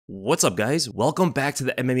What's up, guys? Welcome back to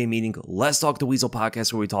the MMA meeting. Let's Talk TheWeasle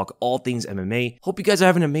podcast where we talk all things MMA. Hope you guys are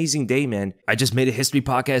having an amazing day, man. I just made a history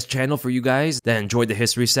podcast channel for you guys that enjoyed the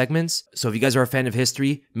history segments. So if you guys are a fan of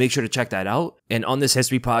history, make sure to check that out. And on this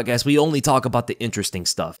history podcast, we only talk about the interesting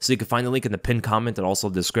stuff. So you can find the link in the pinned comment and also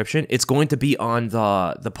the description. It's going to be on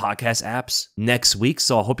the podcast apps next week.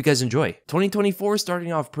 So I hope you guys enjoy. 2024 is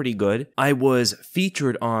starting off pretty good. I was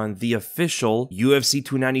featured on the official UFC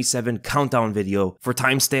 297 countdown video for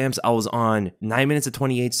timestamps. I was on 9 minutes and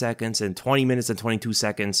 28 seconds and 20 minutes and 22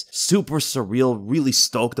 seconds. Super surreal, really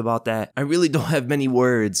stoked about that. I really don't have many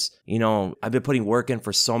words. You know, I've been putting work in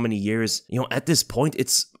for so many years. You know, at this point,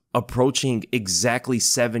 it's approaching exactly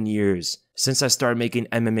 7 years since I started making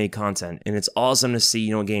MMA content. And it's awesome to see,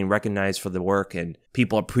 you know, getting recognized for the work and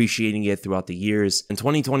people appreciating it throughout the years. In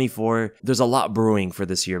 2024, there's a lot brewing for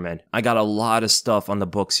this year, man. I got a lot of stuff on the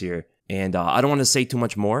books here. And I don't want to say too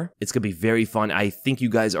much more. It's going to be very fun. I think you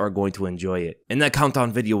guys are going to enjoy it. And that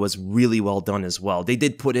countdown video was really well done as well. They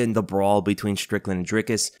did put in the brawl between Strickland and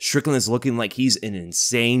Dricus. Strickland is looking like he's in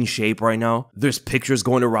insane shape right now. There's pictures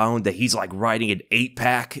going around that he's like riding an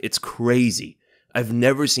 8-pack. It's crazy. I've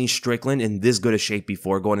never seen Strickland in this good a shape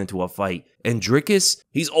before going into a fight. And Dricus,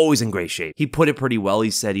 he's always in great shape. He put it pretty well.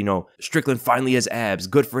 He said, you know, Strickland finally has abs.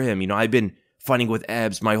 Good for him. You know, I've been fighting with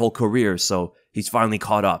abs my whole career, so he's finally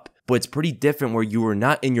caught up. But it's pretty different where you were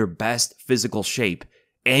not in your best physical shape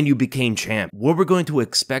and you became champ. What we're going to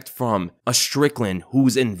expect from a Strickland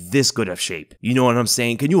who's in this good of shape. You know what I'm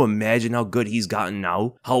saying? Can you imagine how good he's gotten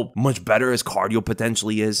now? How much better his cardio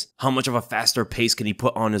potentially is? How much of a faster pace can he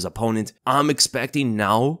put on his opponent? I'm expecting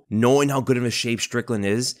now, knowing how good of a shape Strickland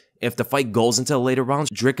is, if the fight goes into the later rounds,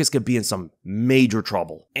 Dricus could be in some major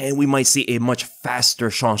trouble. And we might see a much faster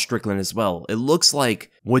Sean Strickland as well. It looks like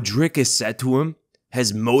what Dricus said to him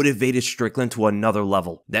has motivated Strickland to another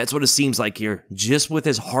level. That's what it seems like here, just with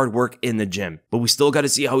his hard work in the gym. But we still got to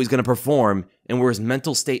see how he's going to perform and where his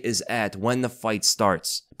mental state is at when the fight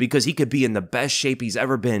starts. Because he could be in the best shape he's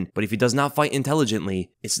ever been, but if he does not fight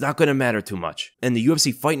intelligently, it's not going to matter too much. And the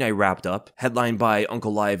UFC Fight Night wrapped up, headlined by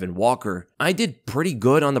Ankalaev and Walker. I did pretty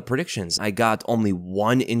good on the predictions. I got only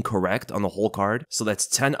 1 incorrect on the whole card, so that's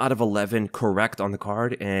 10 out of 11 correct on the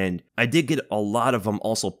card, and I did get a lot of them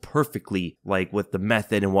also perfectly, like with the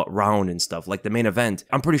method and what round and stuff. Like the main event,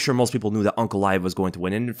 I'm pretty sure most people knew that Ankalaev was going to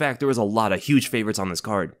win, and in fact, there was a lot of huge favorites on this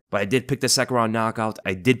card. But I did pick the second round knockout,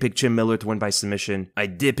 I did pick Chin Miller to win by submission, I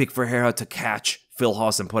did pick Ferreira to catch Phil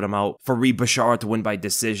Haas and put him out, Fareed Bashara to win by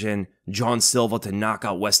decision, John Silva to knock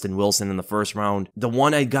out Weston Wilson in the first round. The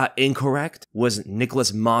one I got incorrect was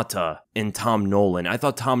Nicholas Mata and Tom Nolan. I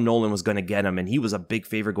thought Tom Nolan was going to get him, and he was a big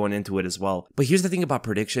favorite going into it as well. But here's the thing about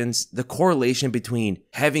predictions. The correlation between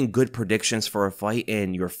having good predictions for a fight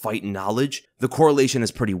and your fight knowledge, the correlation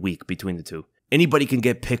is pretty weak between the two. Anybody can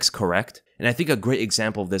get picks correct. And I think a great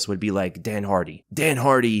example of this would be like Dan Hardy. Dan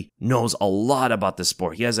Hardy knows a lot about the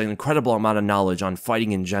sport. He has an incredible amount of knowledge on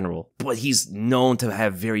fighting in general, but he's known to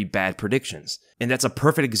have very bad predictions. And that's a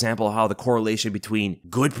perfect example of how the correlation between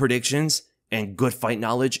good predictions and good fight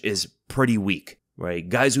knowledge is pretty weak, right?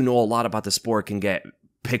 Guys who know a lot about the sport can get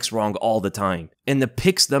picks wrong all the time. And the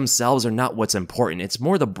picks themselves are not what's important. It's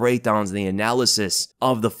more the breakdowns and the analysis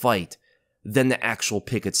of the fight than the actual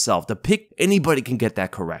pick itself. The pick, anybody can get that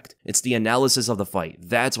correct. It's the analysis of the fight.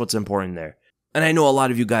 That's what's important there. And I know a lot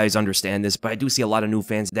of you guys understand this, but I do see a lot of new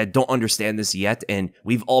fans that don't understand this yet, and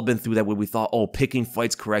we've all been through that where we thought, oh, picking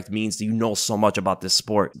fights correct means that you know so much about this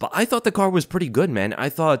sport. But I thought the card was pretty good, man. I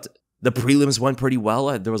thought the prelims went pretty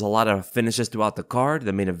well. There was a lot of finishes throughout the card.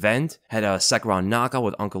 The main event had a second round knockout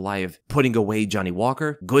with Ankalaev putting away Johnny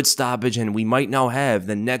Walker. Good stoppage, and we might now have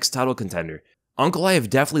the next title contender. Ankalaev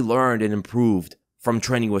definitely learned and improved from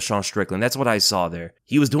training with Sean Strickland. That's what I saw there.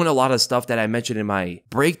 He was doing a lot of stuff that I mentioned in my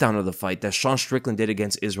breakdown of the fight that Sean Strickland did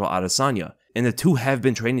against Israel Adesanya. And the two have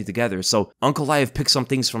been training together. So Ankalaev picked some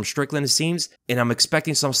things from Strickland, it seems, and I'm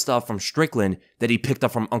expecting some stuff from Strickland that he picked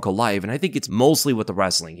up from Ankalaev. And I think it's mostly with the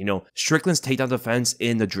wrestling. You know, Strickland's takedown defense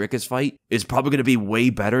in the Dricus fight is probably going to be way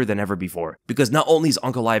better than ever before. Because not only is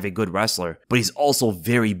Ankalaev a good wrestler, but he's also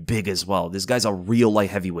very big as well. This guy's a real light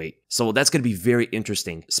heavyweight. So that's going to be very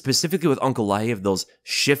interesting. Specifically with Ankalaev, those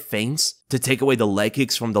shift feints to take away the leg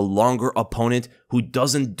kicks from the longer opponent who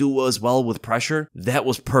doesn't do as well with pressure, that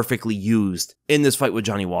was perfectly used in this fight with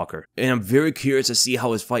Johnny Walker. And I'm very curious to see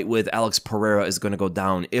how his fight with Alex Pereira is going to go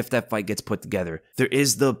down if that fight gets put together. There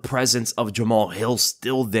is the presence of Jamal Hill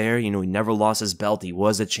still there. You know, he never lost his belt. He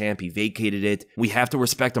was a champ. He vacated it. We have to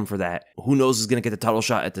respect him for that. Who knows who's going to get the title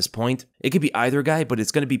shot at this point? It could be either guy, but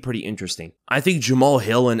it's going to be pretty interesting. I think Jamal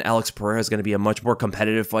Hill and Alex Pereira is going to be a much more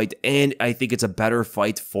competitive fight, and I think it's a better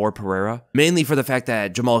fight for Pereira. Pereira, mainly for the fact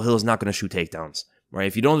that Jamal Hill is not going to shoot takedowns. Right?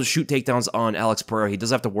 If you don't shoot takedowns on Alex Pereira, he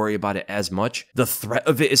doesn't have to worry about it as much. The threat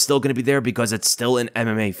of it is still going to be there because it's still an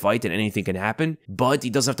MMA fight and anything can happen, but he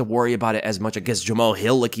doesn't have to worry about it as much against Jamal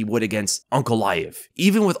Hill like he would against Ankalaev.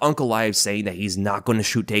 Even with Ankalaev saying that he's not going to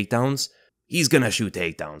shoot takedowns, he's going to shoot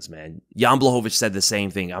takedowns, man. Jan Blachowicz said the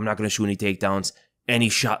same thing. I'm not going to shoot any takedowns. And he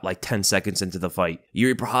shot like 10 seconds into the fight.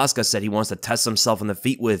 Yuri Prochazka said he wants to test himself on the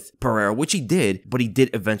feet with Pereira, which he did, but he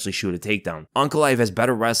did eventually shoot a takedown. Ankalaev has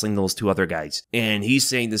better wrestling than those two other guys. And he's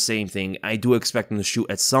saying the same thing. I do expect him to shoot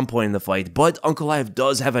at some point in the fight, but Ankalaev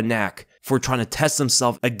does have a knack for trying to test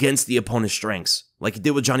himself against the opponent's strengths. Like he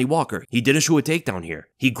did with Johnny Walker. He didn't shoot a takedown here.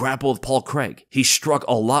 He grappled with Paul Craig. He struck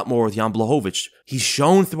a lot more with Jan Blachowicz. He's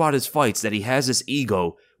shown throughout his fights that he has this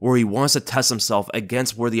ego where he wants to test himself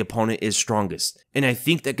against where the opponent is strongest. And I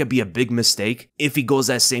think that could be a big mistake if he goes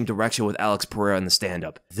that same direction with Alex Pereira in the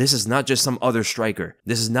stand-up. This is not just some other striker.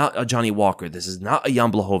 This is not a Johnny Walker. This is not a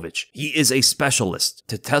Jan Blachowicz. He is a specialist.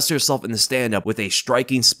 To test yourself in the stand-up with a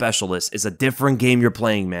striking specialist is a different game you're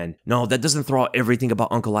playing, man. No, that doesn't throw out everything about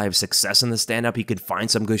Ankalaev's success in the stand-up. He could find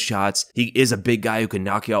some good shots. He is a big guy who can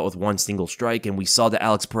knock you out with one single strike, and we saw that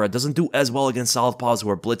Alex Pereira doesn't do as well against southpaws who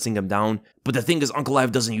are blitzing him down. But the thing is,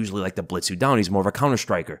 Ankalaev doesn't usually like to blitz you down. He's more of a counter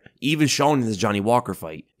striker. Even shown in this Johnny Walker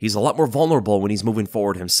fight. He's a lot more vulnerable when he's moving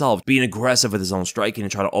forward himself, being aggressive with his own striking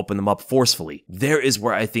and try to open them up forcefully. There is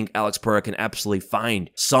where I think Alex Pereira can absolutely find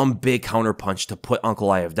some big counter punch to put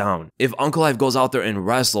Ankalaev down. If Ankalaev goes out there and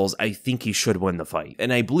wrestles, I think he should win the fight.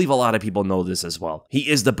 And I believe a lot of people know this as well. He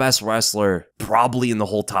is the best wrestler probably in the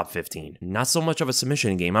whole top 15. Not so much of a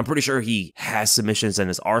submission game. I'm pretty sure he has submissions in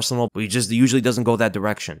his arsenal, but he just usually doesn't go that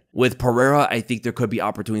direction. With Pereira, I think there could be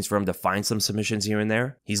opportunities for him to find some submissions here and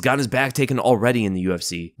there. He's got his back taken already in the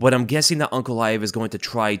UFC, but I'm guessing that Ankalaev is going to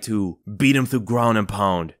try to beat him through ground and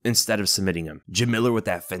pound instead of submitting him. Jim Miller with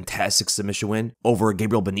that fantastic submission win over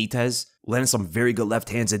Gabriel Benitez, landed some very good left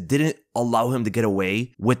hands that didn't allow him to get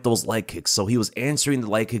away with those leg kicks. So he was answering the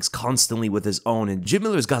leg kicks constantly with his own. And Jim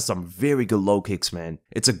Miller's got some very good low kicks, man.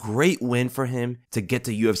 It's a great win for him to get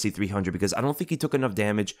to UFC 300 because I don't think he took enough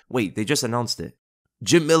damage. Wait, they just announced it.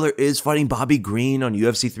 Jim Miller is fighting Bobby Green on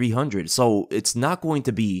UFC 300. So it's not going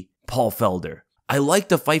to be Paul Felder. I like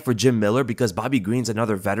the fight for Jim Miller because Bobby Green's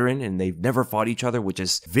another veteran and they've never fought each other, which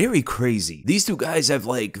is very crazy. These two guys have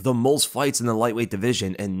like the most fights in the lightweight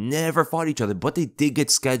division and never fought each other, but they did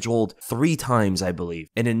get scheduled 3 times, I believe,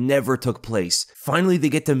 and it never took place. Finally, they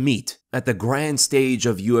get to meet at the grand stage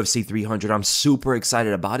of UFC 300. I'm super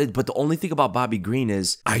excited about it, but the only thing about Bobby Green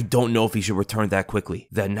is I don't know if he should return that quickly.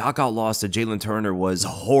 The knockout loss to Jalen Turner was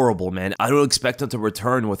horrible, man. I don't expect him to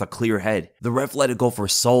return with a clear head. The ref let it go for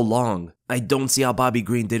so long. I don't see how Bobby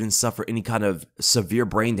Green didn't suffer any kind of severe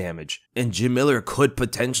brain damage. And Jim Miller could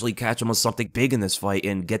potentially catch him with something big in this fight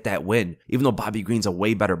and get that win. Even though Bobby Green's a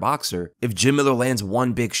way better boxer, if Jim Miller lands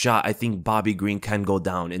one big shot, I think Bobby Green can go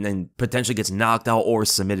down and then potentially gets knocked out or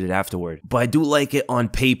submitted afterward. But I do like it on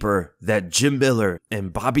paper that Jim Miller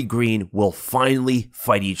and Bobby Green will finally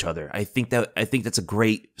fight each other. I think that's a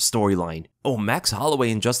great storyline. Oh, Max Holloway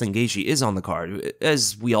and Justin Gaethje is on the card,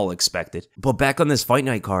 as we all expected. But back on this fight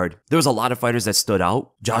night card, there was a lot of fighters that stood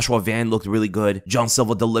out. Joshua Van looked really good. John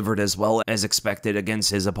Silva delivered as well as expected against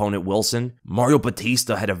his opponent Wilson. Mario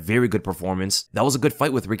Batista had a very good performance. That was a good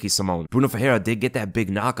fight with Ricky Simon. Bruno Ferreira did get that big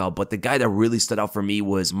knockout, but the guy that really stood out for me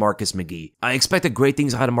was Marcus McGhee. I expected great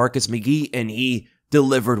things out of Marcus McGhee, and he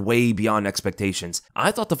delivered way beyond expectations. I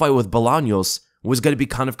thought the fight with Bolaños was going to be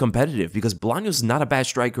kind of competitive because Bolaños is not a bad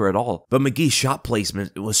striker at all. But McGee's shot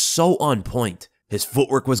placement was so on point. His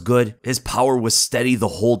footwork was good. His power was steady the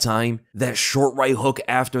whole time. That short right hook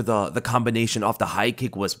after the combination off the high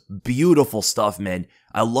kick was beautiful stuff, man.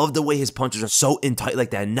 I love the way his punches are so in tight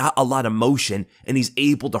like that, not a lot of motion, and he's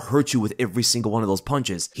able to hurt you with every single one of those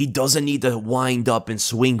punches. He doesn't need to wind up and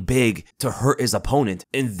swing big to hurt his opponent,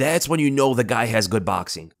 and that's when you know the guy has good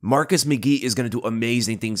boxing. Marcus McGhee is going to do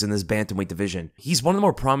amazing things in this bantamweight division. He's one of the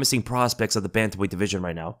more promising prospects of the bantamweight division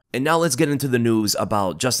right now. And now let's get into the news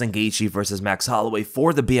about Justin Gaethje versus Max Holloway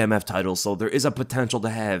for the BMF title. So there is a potential to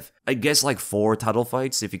have, I guess, like 4 title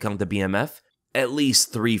fights if you count the BMF. At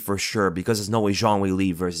least 3 for sure, because there's no way Zhang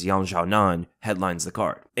Weili versus Yang Xiaonan headlines the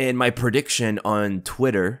card. And my prediction on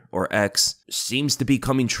Twitter, or X, seems to be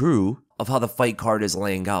coming true of how the fight card is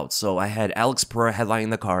laying out. So I had Alex Pereira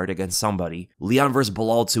headlining the card against somebody, Leon versus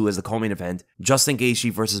Belal 2 as the co-main event, Justin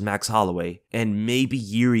Gaethje versus Max Holloway, and maybe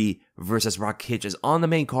Yuri versus Makhachev is on the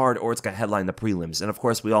main card, or it's going to headline the prelims. And of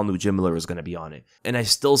course, we all knew Jim Miller was going to be on it. And I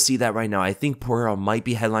still see that right now. I think Pereira might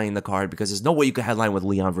be headlining the card because there's no way you can headline with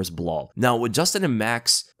Leon versus Bilal. Now, with Justin and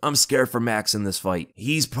Max, I'm scared for Max in this fight.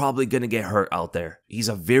 He's probably going to get hurt out there. He's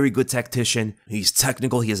a very good tactician. He's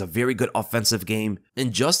technical. He has a very good offensive game.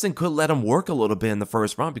 And Justin could let him work a little bit in the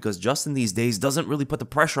first round because Justin these days doesn't really put the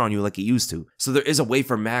pressure on you like he used to. So there is a way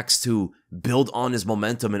for Max to build on his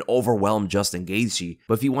momentum and overwhelm Justin Gaethje.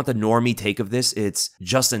 But if you want the normie take of this, it's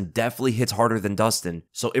Justin definitely hits harder than Dustin.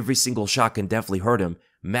 So every single shot can definitely hurt him.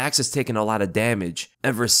 Max has taken a lot of damage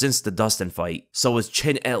ever since the Dustin fight, so his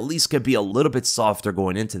chin at least could be a little bit softer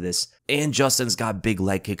going into this, and Justin's got big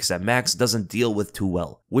leg kicks that Max doesn't deal with too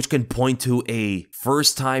well, which can point to a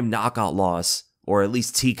first-time knockout loss, or at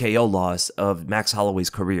least TKO loss, of Max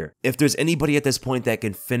Holloway's career. If there's anybody at this point that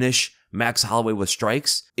can finish Max Holloway with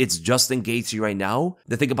strikes, it's Justin Gaethje right now.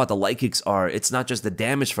 The thing about the leg kicks are, it's not just the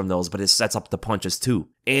damage from those, but it sets up the punches too,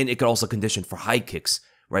 and it could also condition for high kicks.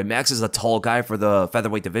 Right, Max is a tall guy for the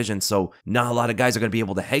featherweight division, so not a lot of guys are going to be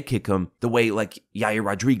able to head kick him the way like Yair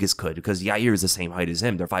Rodriguez could, because Yair is the same height as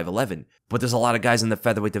him. They're 5'11". But there's a lot of guys in the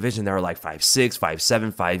featherweight division that are like 5'6",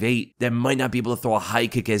 5'7", 5'8", that might not be able to throw a high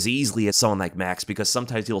kick as easily as someone like Max, because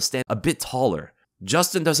sometimes he'll stand a bit taller.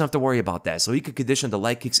 Justin doesn't have to worry about that, so he can condition the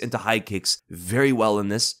leg kicks into high kicks very well in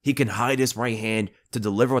this. He can hide his right hand to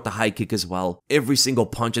deliver with the high kick as well. Every single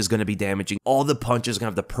punch is going to be damaging. All the punches are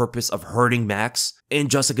going to have the purpose of hurting Max,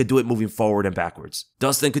 and Justin could do it moving forward and backwards.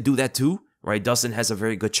 Dustin could do that too. Right, Dustin has a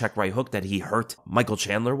very good check right hook that he hurt Michael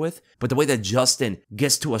Chandler with, but the way that Justin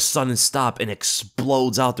gets to a sudden stop and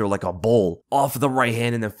explodes out there like a bowl off the right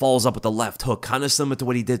hand and then follows up with the left hook, kind of similar to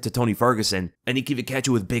what he did to Tony Ferguson, and he can even catch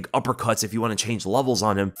you with big uppercuts if you want to change levels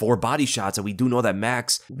on him for body shots, and we do know that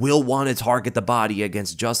Max will want to target the body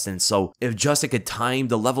against Justin, so if Justin could time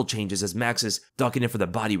the level changes as Max is ducking in for the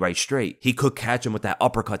body right straight, he could catch him with that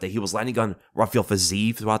uppercut that he was landing on Rafael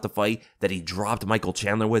Fiziev throughout the fight, that he dropped Michael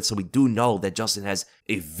Chandler with, so we do know that Justin has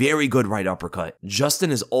a very good right uppercut.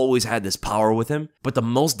 Justin has always had this power with him, but the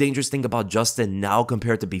most dangerous thing about Justin now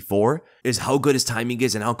compared to before is how good his timing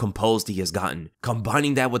is and how composed he has gotten.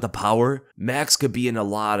 Combining that with the power, Max could be in a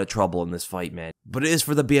lot of trouble in this fight, man. But it is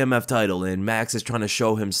for the BMF title, and Max is trying to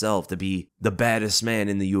show himself to be the baddest man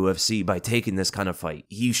in the UFC by taking this kind of fight.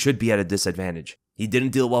 He should be at a disadvantage. He didn't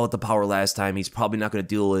deal well with the power last time. He's probably not going to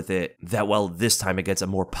deal with it that well this time against a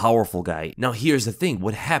more powerful guy. Now, here's the thing.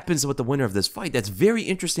 What happens with the winner of this fight? That's very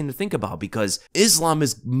interesting to think about, because Islam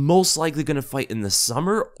is most likely going to fight in the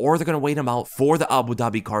summer, or they're going to wait him out for the Abu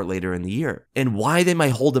Dhabi card later in the year. And why they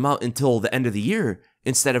might hold him out until the end of the year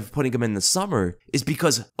instead of putting him in the summer is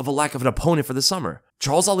because of a lack of an opponent for the summer.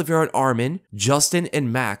 Charles Oliveira and Arman, Justin,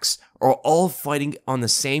 and Max are all fighting on the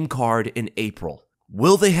same card in April.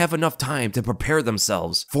 Will they have enough time to prepare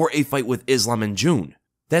themselves for a fight with Islam in June?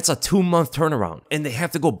 That's a 2-month turnaround, and they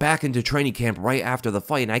have to go back into training camp right after the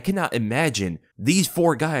fight, and I cannot imagine these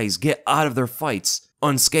 4 guys get out of their fights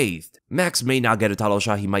unscathed. Max may not get a title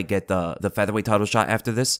shot. He might get the featherweight title shot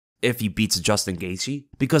after this if he beats Justin Gaethje,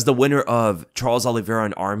 because the winner of Charles Oliveira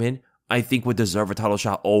and Arman, I think, would deserve a title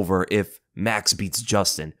shot over if Max beats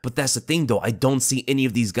Justin. But that's the thing, though. I don't see any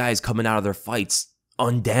of these guys coming out of their fights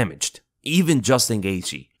undamaged. Even Justin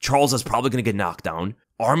Gaethje. Charles is probably going to get knocked down.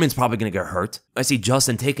 Arman's probably going to get hurt. I see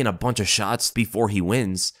Justin taking a bunch of shots before he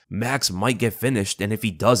wins. Max might get finished, and if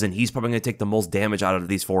he doesn't, he's probably going to take the most damage out of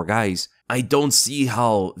these 4 guys. I don't see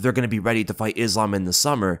how they're going to be ready to fight Islam in the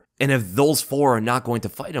summer. And if those 4 are not going to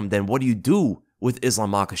fight him, then what do you do with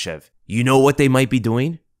Islam Makhachev? You know what they might be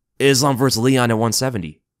doing? Islam versus Leon at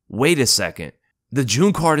 170. Wait a second. The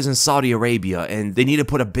June card is in Saudi Arabia, and they need to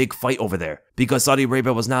put a big fight over there because Saudi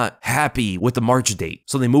Arabia was not happy with the March date.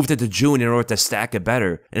 So they moved it to June in order to stack it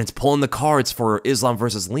better, and it's pulling the cards for Islam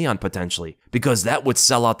versus Leon potentially, because that would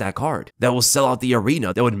sell out that card. That will sell out the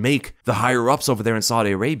arena. That would make the higher-ups over there in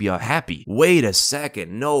Saudi Arabia happy. Wait a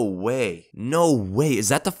second. No way. No way. Is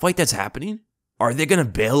that the fight that's happening? Are they going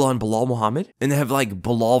to bail on Bilal Muhammad and have like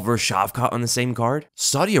Bilal versus Shavkat on the same card?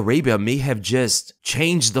 Saudi Arabia may have just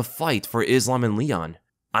changed the fight for Islam and Leon.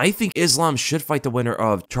 I think Islam should fight the winner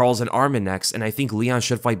of Charles and Arman next, and I think Leon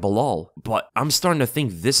should fight Bilal. But I'm starting to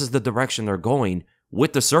think this is the direction they're going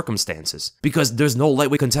with the circumstances, because there's no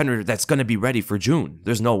lightweight contender that's going to be ready for June.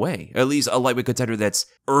 There's no way. At least a lightweight contender that's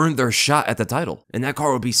earned their shot at the title. And that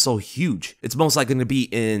card would be so huge. It's most likely going to be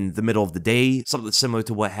in the middle of the day, something similar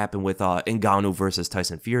to what happened with Ngannou versus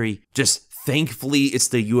Tyson Fury. Just thankfully, it's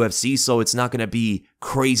the UFC, so it's not going to be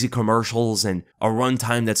crazy commercials and a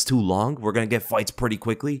runtime that's too long. We're going to get fights pretty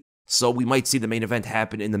quickly. So we might see the main event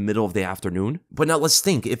happen in the middle of the afternoon. But now let's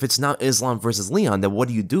think, if it's not Islam versus Leon, then what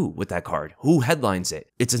do you do with that card? Who headlines it?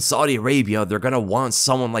 It's in Saudi Arabia. They're going to want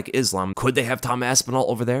someone like Islam. Could they have Tom Aspinall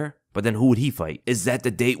over there? But then who would he fight? Is that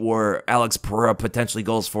the date where Alex Pereira potentially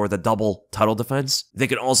goes for the double title defense? They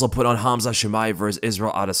could also put on Hamza Chimaev versus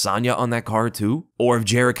Israel Adesanya on that card too. Or if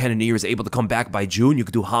Jared Cannonier is able to come back by June, you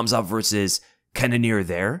could do Hamza versus Cannonier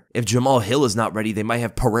there. If Jamal Hill is not ready, they might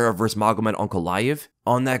have Pereira versus Magomed Ankalaev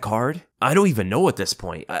on that card. I don't even know at this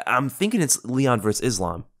point. I'm thinking it's Leon versus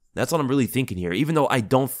Islam. That's what I'm really thinking here, even though I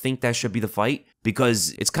don't think that should be the fight,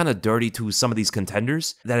 because it's kind of dirty to some of these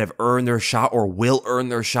contenders that have earned their shot or will earn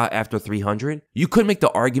their shot after 300. You could make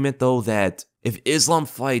the argument, though, that if Islam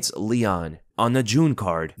fights Leon on the June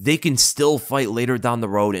card, they can still fight later down the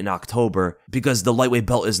road in October because the lightweight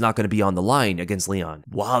belt is not going to be on the line against Leon.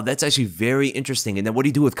 Wow, that's actually very interesting. And then what do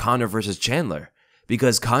you do with Conor versus Chandler?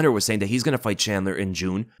 Because Conor was saying that he's going to fight Chandler in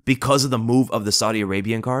June because of the move of the Saudi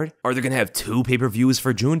Arabian card. Are they going to have 2 pay-per-views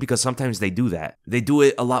for June? Because sometimes they do that. They do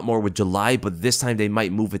it a lot more with July, but this time they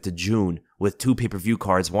might move it to June with 2 pay-per-view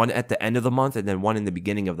cards, one at the end of the month and then one in the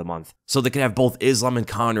beginning of the month. So they can have both Islam and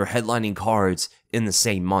Conor headlining cards in the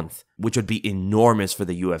same month, which would be enormous for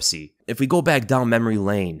the UFC. If we go back down memory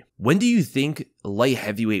lane, when do you think light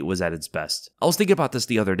heavyweight was at its best? I was thinking about this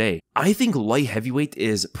the other day. I think light heavyweight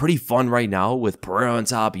is pretty fun right now with Pereira on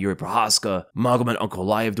top, Yuri Prohaska, Magomed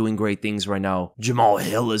Ankalaev doing great things right now. Jamal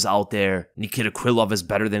Hill is out there. Nikita Krylov is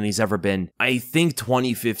better than he's ever been. I think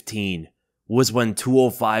 2015 was when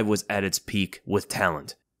 205 was at its peak with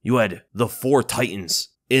talent. You had the 4 titans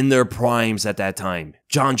in their primes at that time.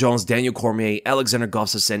 John Jones, Daniel Cormier, Alexander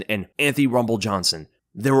Gustafsson, and Anthony Rumble Johnson.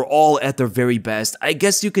 They were all at their very best. I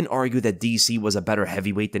guess you can argue that DC was a better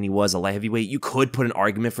heavyweight than he was a light heavyweight. You could put an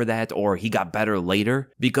argument for that, or he got better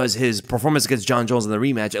later, because his performance against John Jones in the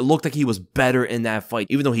rematch, it looked like he was better in that fight.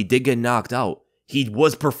 Even though he did get knocked out, he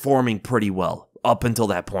was performing pretty well up until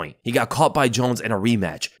that point. He got caught by Jones in a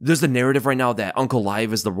rematch. There's the narrative right now that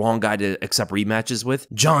Ankalaev is the wrong guy to accept rematches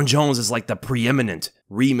with. John Jones is like the preeminent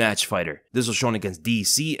rematch fighter. This was shown against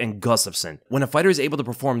DC and Gustafsson. When a fighter is able to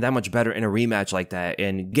perform that much better in a rematch like that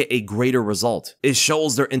and get a greater result, it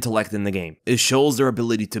shows their intellect in the game. It shows their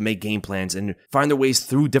ability to make game plans and find their ways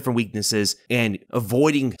through different weaknesses and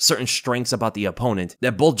avoiding certain strengths about the opponent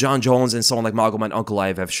that both John Jones and someone like Magomed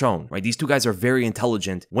Ankalaev have shown, right? These two guys are very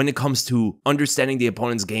intelligent when it comes to understanding the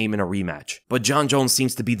opponent's game in a rematch. But John Jones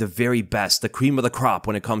seems to be the very best, the cream of the crop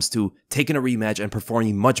when it comes to taking a rematch and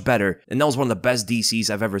performing much better, and that was one of the best DCs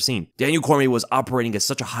I've ever seen. Daniel Cormier was operating at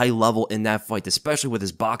such a high level in that fight, especially with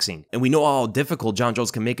his boxing. And we know how difficult John Jones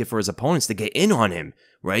can make it for his opponents to get in on him,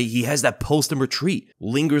 right? He has that post and retreat,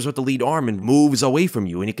 lingers with the lead arm and moves away from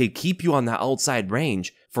you, and it can keep you on that outside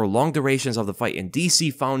range for long durations of the fight. And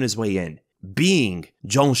DC found his way in, being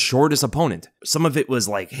Jones' shortest opponent. Some of it was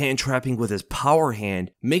like hand trapping with his power hand,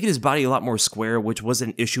 making his body a lot more square, which was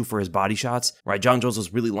an issue for his body shots, right? John Jones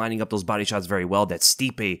was really lining up those body shots very well that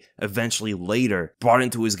Stipe eventually later brought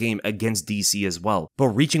into his game against DC as well. But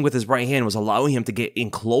reaching with his right hand was allowing him to get in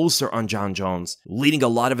closer on John Jones, leading a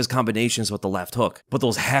lot of his combinations with the left hook. But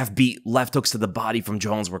those half-beat left hooks to the body from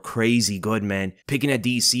Jones were crazy good, man. Picking at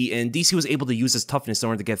DC, and DC was able to use his toughness in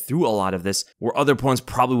order to get through a lot of this, where other opponents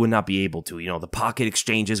probably would not be able to. You know, the pocket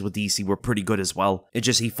exchanges with DC were pretty good as well. It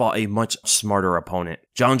just, he fought a much smarter opponent.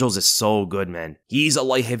 John Jones is so good, man. He's a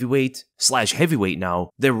light heavyweight / heavyweight now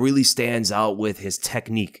that really stands out with his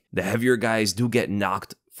technique. The heavier guys do get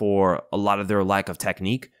knocked for a lot of their lack of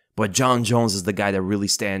technique, but John Jones is the guy that really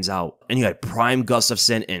stands out. And you had prime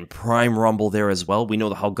Gustafsson and prime Rumble there as well. We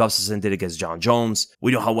know how Gustafsson did against John Jones.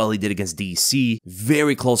 We know how well he did against DC.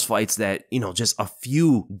 Very close fights that, you know, just a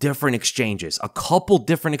few different exchanges, a couple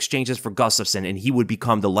different exchanges for Gustafsson, and he would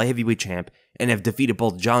become the light heavyweight champ and have defeated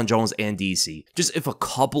both John Jones and DC. Just if a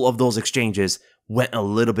couple of those exchanges went a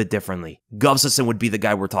little bit differently, Gustafsson would be the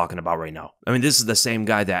guy we're talking about right now. I mean, this is the same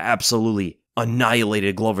guy that absolutely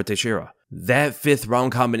annihilated Glover Teixeira. That 5th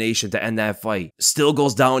round combination to end that fight still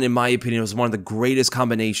goes down, in my opinion, as one of the greatest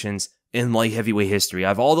combinations in light heavyweight history. I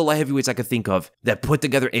have all the light heavyweights I could think of that put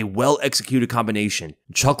together a well-executed combination.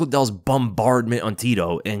 Chuck Liddell's bombardment on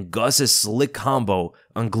Tito and Gus's slick combo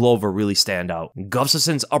on Glover really stand out.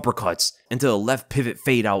 Gustafsson's uppercuts into the left pivot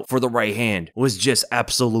fade out for the right hand was just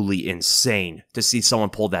absolutely insane to see someone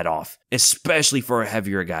pull that off, especially for a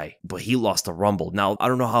heavier guy. But he lost the Rumble. Now, I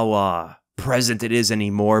don't know how present it is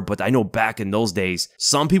anymore, but I know back in those days,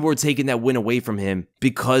 some people were taking that win away from him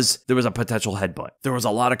because there was a potential headbutt. There was a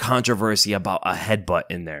lot of controversy about a headbutt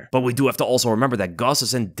in there. But we do have to also remember that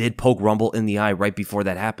Gustafsson did poke Rumble in the eye right before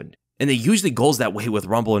that happened. And it usually goes that way with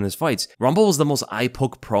Rumble in his fights. Rumble was the most eye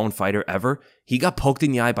poke prone fighter ever. He got poked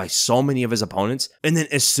in the eye by so many of his opponents, and then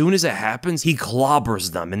as soon as it happens, he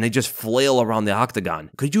clobbers them and they just flail around the octagon.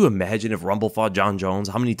 Could you imagine if Rumble fought Jon Jones,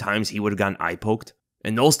 how many times he would have gotten eye poked?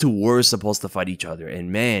 And those two were supposed to fight each other.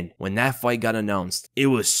 And man, when that fight got announced, it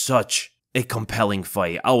was such a compelling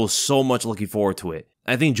fight. I was so much looking forward to it.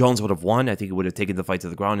 I think Jones would have won. I think he would have taken the fight to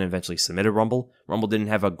the ground and eventually submitted Rumble. Rumble didn't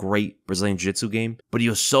have a great Brazilian Jiu-Jitsu game, but he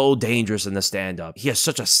was so dangerous in the stand-up. He has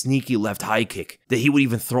such a sneaky left high kick that he would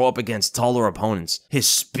even throw up against taller opponents. His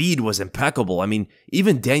speed was impeccable. I mean,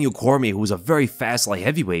 even Daniel Cormier, who was a very fast light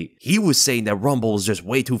heavyweight, he was saying that Rumble was just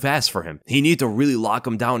way too fast for him. He needed to really lock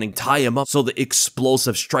him down and tie him up so the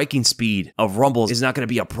explosive striking speed of Rumble is not going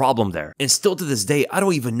to be a problem there. And still to this day, I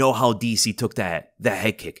don't even know how DC took that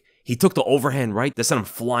head kick. He took the overhand right that sent him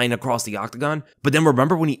flying across the octagon. But then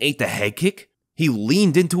remember when he ate the head kick? He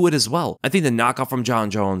leaned into it as well. I think the knockout from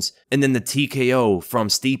Jon Jones and then the TKO from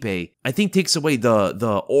Stipe, I think takes away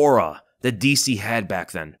the aura that DC had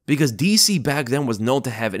back then. Because DC back then was known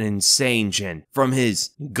to have an insane chin. From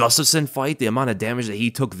his Gustafsson fight, the amount of damage that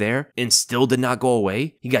he took there and still did not go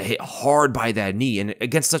away. He got hit hard by that knee, and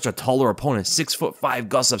against such a taller opponent, 6'5"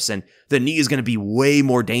 Gustafsson, the knee is going to be way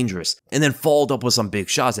more dangerous. And then followed up with some big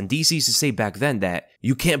shots. And DC used to say back then that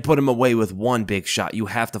you can't put him away with one big shot. You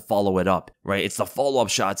have to follow it up, right? It's the follow-up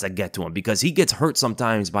shots that get to him because he gets hurt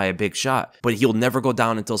sometimes by a big shot, but he'll never go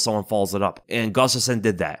down until someone follows it up. And Gustafsson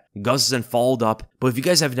did that. Gustafsson followed up. But if you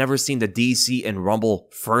guys have never seen the DC and Rumble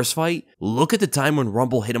first fight, look at the time when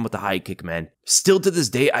Rumble hit him with the high kick, man. Still to this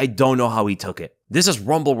day, I don't know how he took it. This is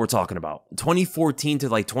Rumble we're talking about. 2014 to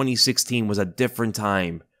like 2016 was a different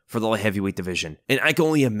time for the light heavyweight division. And I can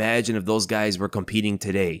only imagine if those guys were competing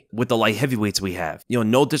today with the light heavyweights we have. You know,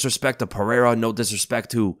 no disrespect to Pereira, no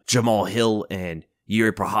disrespect to Jamal Hill and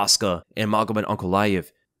Yuri Prohaska and Magomed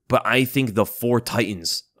Ankalaev. But I think the four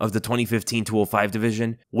titans of the 2015 205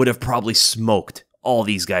 division would have probably smoked all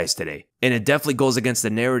these guys today. And it definitely goes against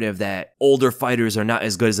the narrative that older fighters are not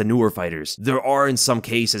as good as the newer fighters. There are in some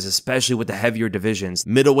cases, especially with the heavier divisions,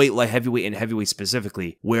 middleweight, light heavyweight, and heavyweight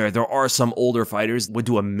specifically, where there are some older fighters would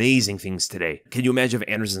do amazing things today. Can you imagine if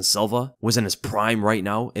Anderson Silva was in his prime right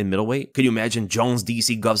now in middleweight? Can you imagine Jones,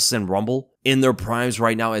 DC, Gustafsson, Rumble in their primes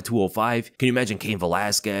right now at 205? Can you imagine Cain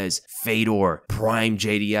Velasquez, Fedor, prime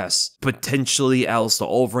JDS, potentially Alistair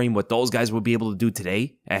Overeem, what those guys would be able to do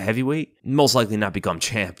today at heavyweight? Most likely not become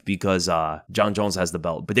champ because Jon Jones has the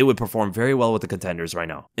belt, but they would perform very well with the contenders right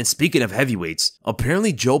now. And speaking of heavyweights,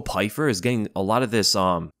 apparently Joe Pyfer is getting a lot of this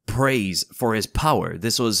praise for his power.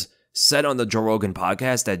 This was said on the Joe Rogan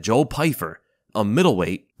podcast that Joe Pyfer, a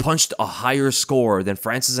middleweight, punched a higher score than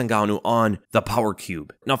Francis Ngannou on the power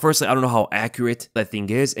cube. Now, firstly, I don't know how accurate that thing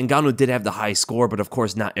is. Ngannou did have the high score, but of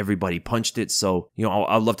course, not everybody punched it. So, you know,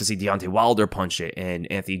 I'd love to see Deontay Wilder punch it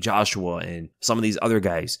and Anthony Joshua and some of these other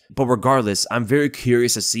guys. But regardless, I'm very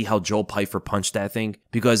curious to see how Joe Pyfer punched that thing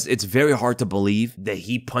because it's very hard to believe that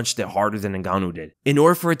he punched it harder than Ngannou did. In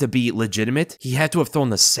order for it to be legitimate, he had to have thrown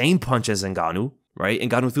the same punch as Ngannou, right?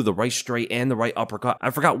 Ngannou threw the right straight and the right uppercut. I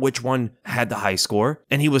forgot which one had the high score.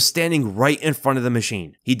 And he was standing right in front of the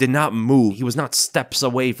machine. He did not move. He was not steps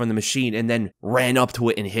away from the machine and then ran up to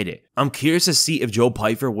it and hit it. I'm curious to see if Joe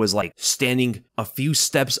Pyfer was like standing a few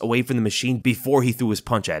steps away from the machine before he threw his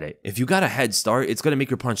punch at it. If you got a head start, it's going to make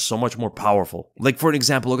your punch so much more powerful. Like for an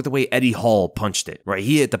example, look at the way Eddie Hall punched it, right?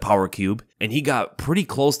 He hit the power cube and he got pretty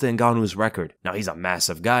close to Ngannou's record. Now he's a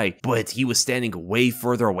massive guy, but he was standing way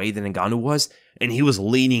further away than Ngannou was. And he was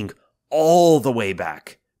leaning all the way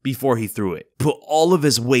back before he threw it. Put all of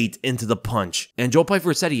his weight into the punch. And Joe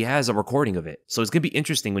Pyfer said he has a recording of it. So it's going to be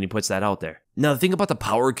interesting when he puts that out there. Now, the thing about the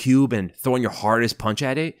power cube and throwing your hardest punch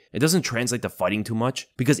at it, it doesn't translate to fighting too much.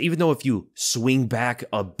 Because even though if you swing back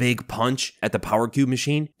a big punch at the power cube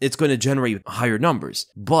machine, it's going to generate higher numbers.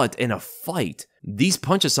 But in a fight, these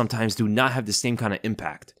punches sometimes do not have the same kind of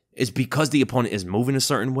impact. It's because the opponent is moving a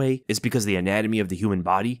certain way. It's because of the anatomy of the human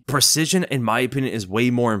body. Precision, in my opinion, is way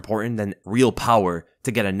more important than real power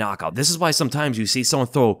to get a knockout. This is why sometimes you see someone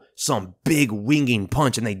throw some big winging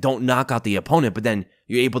punch and they don't knock out the opponent, but then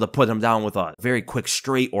you're able to put them down with a very quick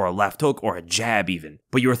straight or a left hook or a jab even.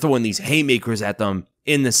 But you were throwing these haymakers at them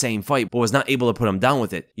in the same fight, but was not able to put them down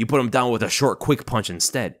with it. You put them down with a short, quick punch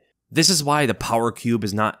instead. This is why the power cube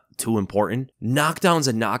is not too important. Knockdowns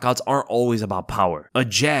and knockouts aren't always about power. A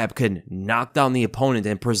jab can knock down the opponent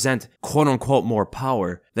and present quote-unquote more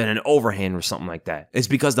power than an overhand or something like that. It's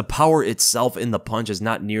because the power itself in the punch is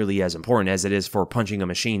not nearly as important as it is for punching a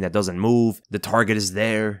machine that doesn't move. The target is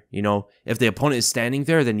there, you know. If the opponent is standing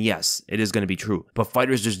there, then yes, it is going to be true. But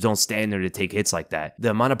fighters just don't stand there to take hits like that.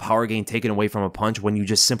 The amount of power gain taken away from a punch when you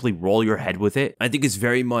just simply roll your head with it, I think is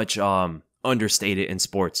very much understated in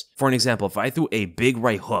sports. For an example, if I threw a big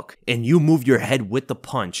right hook and you move your head with the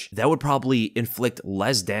punch, that would probably inflict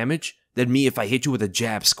less damage than me if I hit you with a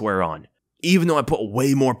jab square on. Even though I put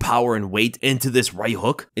way more power and weight into this right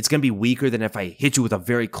hook, it's going to be weaker than if I hit you with a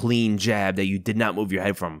very clean jab that you did not move your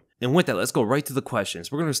head from. And with that, let's go right to the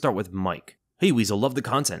questions. We're going to start with Mike. Hey Weasel, love the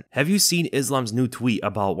content. Have you seen Islam's new tweet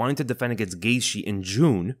about wanting to defend against Gaethje in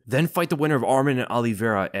June, then fight the winner of Arman and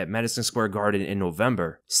Oliveira at Madison Square Garden in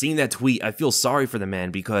November? Seeing that tweet, I feel sorry for the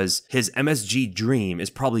man because his MSG dream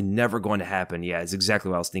is probably never going to happen. Yeah, it's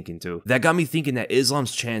exactly what I was thinking too. That got me thinking that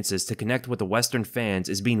Islam's chances to connect with the Western fans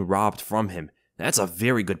is being robbed from him. That's a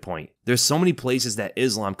very good point. There's so many places that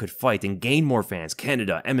Islam could fight and gain more fans.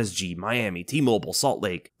 Canada, MSG, Miami, T-Mobile, Salt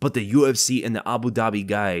Lake. But the UFC and the Abu Dhabi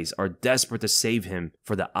guys are desperate to save him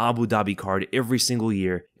for the Abu Dhabi card every single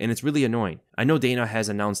year, and it's really annoying. I know Dana has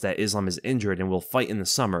announced that Islam is injured and will fight in the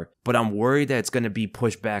summer, but I'm worried that it's going to be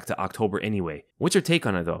pushed back to October anyway. What's your take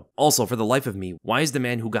on it though? Also, for the life of me, why is the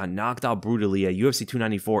man who got knocked out brutally at UFC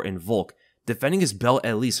 294 in Volk defending his belt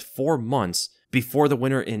at least 4 months before the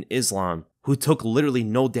winner in Islam, who took literally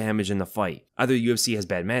no damage in the fight? Either UFC has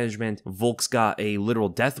bad management, Volk's got a literal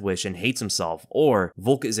death wish and hates himself, or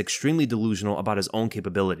Volk is extremely delusional about his own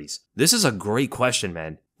capabilities. This is a great question,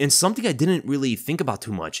 man, and something I didn't really think about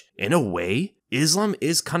too much. In a way, Islam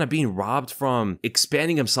is kind of being robbed from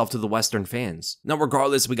expanding himself to the Western fans. Now,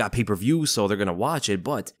 regardless, we got pay-per-view, so they're going to watch it,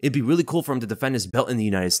 but it'd be really cool for him to defend his belt in the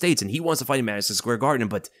United States, and he wants to fight in Madison Square Garden,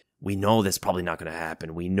 but we know that's probably not going to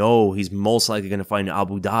happen. We know he's most likely going to fight in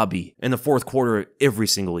Abu Dhabi in the fourth quarter every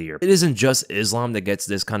single year. It isn't just Islam that gets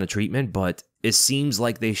this kind of treatment, but it seems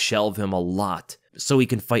like they shelve him a lot so he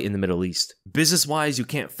can fight in the Middle East. Business-wise, you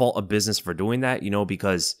can't fault a business for doing that, you know,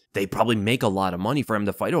 because they probably make a lot of money for him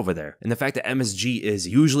to fight over there. And the fact that MSG is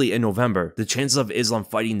usually in November, the chances of Islam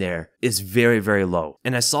fighting there is very, very low.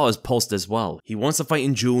 And I saw his post as well. He wants to fight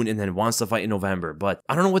in June and then wants to fight in November, but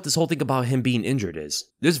I don't know what this whole thing about him being injured is.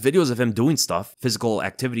 There's videos of him doing stuff, physical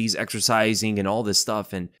activities, exercising, and all this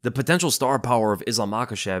stuff, and the potential star power of Islam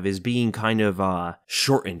Makhachev is being kind of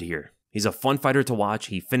shortened here. He's a fun fighter to watch.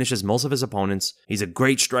 He finishes most of his opponents. He's a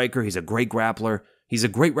great striker. He's a great grappler. He's a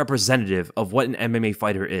great representative of what an MMA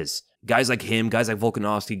fighter is. Guys like him, guys like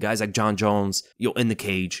Volkanovski, guys like John Jones, in the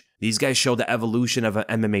cage. These guys show the evolution of an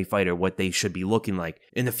MMA fighter, what they should be looking like.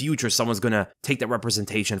 In the future, someone's going to take that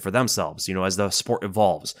representation for themselves, as the sport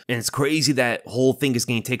evolves. And it's crazy that whole thing is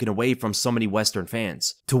getting taken away from so many Western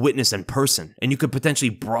fans to witness in person. And you could potentially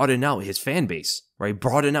broaden out his fan base, right?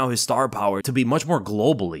 Broaden out his star power to be much more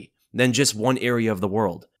globally than just one area of the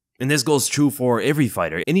world. And this goes true for every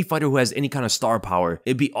fighter. Any fighter who has any kind of star power,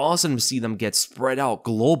 it'd be awesome to see them get spread out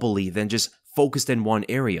globally than just focused in one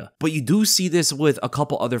area. But you do see this with a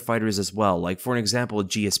couple other fighters as well, like for an example,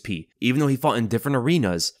 GSP. Even though he fought in different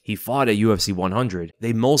arenas, he fought at UFC 100,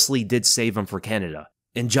 they mostly did save him for Canada.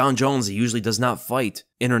 And John Jones usually does not fight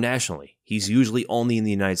internationally. He's usually only in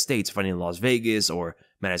the United States, fighting in Las Vegas or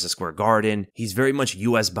Madison Square Garden. He's very much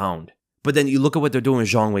US bound. But then you look at what they're doing with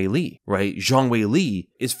Zhang Weili, right? Zhang Weili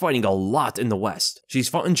is fighting a lot in the West. She's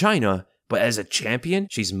fought in China, but as a champion,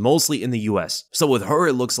 she's mostly in the US. So with her,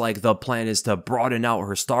 it looks like the plan is to broaden out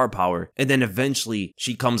her star power, and then eventually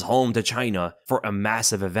she comes home to China for a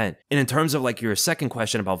massive event. And in terms of like your second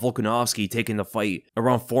question about Volkanovski taking the fight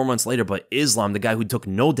around 4 months later, but Islam, the guy who took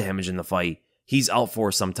no damage in the fight, he's out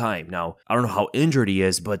for some time. Now, I don't know how injured he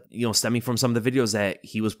is, but stemming from some of the videos that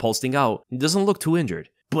he was posting out, he doesn't look too injured.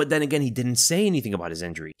 But then again, he didn't say anything about his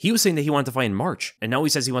injury. He was saying that he wanted to fight in March, and now he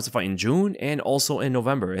says he wants to fight in June and also in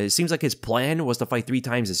November. It seems like his plan was to fight 3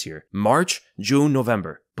 times this year. March, June,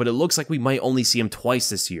 November. But it looks like we might only see him twice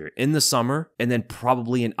this year, in the summer and then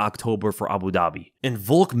probably in October for Abu Dhabi. And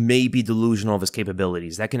Volk may be delusional of his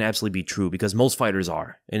capabilities. That can absolutely be true because most fighters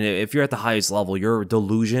are. And if you're at the highest level, your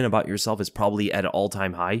delusion about yourself is probably at an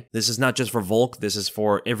all-time high. This is not just for Volk, this is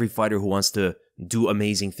for every fighter who wants to do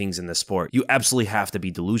amazing things in this sport. You absolutely have to be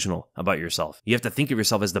delusional about yourself. You have to think of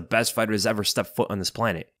yourself as the best fighter that's ever stepped foot on this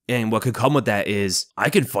planet. And what could come with that is, I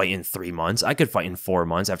could fight in 3 months. I could fight in 4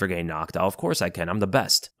 months after getting knocked out. Of course I can. I'm the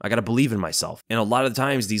best. I gotta believe in myself. And a lot of the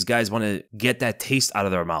times, these guys want to get that taste out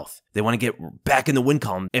of their mouth. They want to get back in the win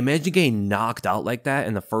column. Imagine getting knocked out like that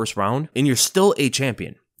in the first round, and you're still a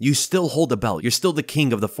champion. You still hold the belt. You're still the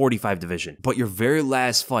king of the 45 division. But your very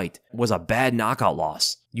last fight was a bad knockout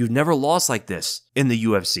loss. You've never lost like this in the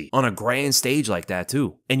UFC on a grand stage like that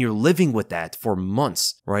too. And you're living with that for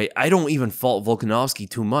months, right? I don't even fault Volkanovski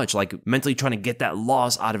too much, like mentally trying to get that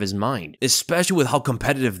loss out of his mind, especially with how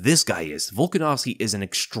competitive this guy is. Volkanovski is an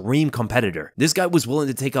extreme competitor. This guy was willing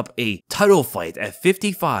to take up a title fight at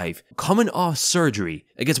 55, coming off surgery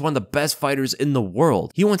against one of the best fighters in the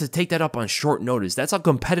world. He wanted to take that up on short notice. That's how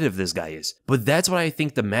competitive this guy is. But that's what I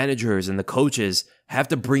think the managers and the coaches have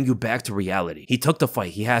to bring you back to reality. He took the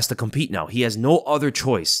fight. He has to compete now. He has no other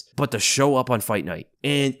choice but to show up on fight night.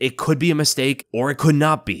 And it could be a mistake or it could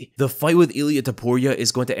not be. The fight with Ilia Topuria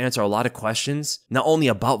is going to answer a lot of questions, not only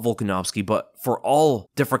about Volkanovski, but for all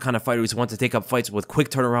different kind of fighters who want to take up fights with quick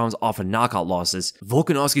turnarounds off of knockout losses.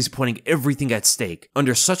 Volkanovski is putting everything at stake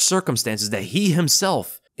under such circumstances that he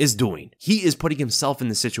himself is doing. He is putting himself in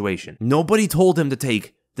the situation. Nobody told him to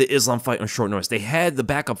take the Islam fight on short notice. They had the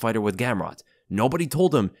backup fighter with Gamrot. Nobody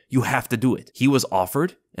told him, you have to do it. He was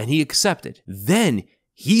offered, and he accepted. Then,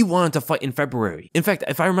 he wanted to fight in February. In fact,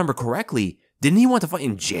 if I remember correctly, didn't he want to fight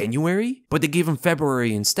in January? But they gave him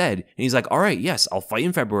February instead. And he's like, all right, yes, I'll fight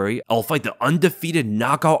in February. I'll fight the undefeated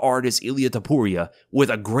knockout artist Ilia Topuria with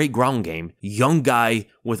a great ground game. Young guy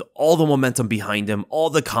with all the momentum behind him, all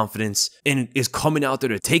the confidence, and is coming out there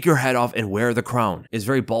to take your head off and wear the crown. It's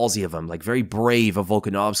very ballsy of him, like very brave of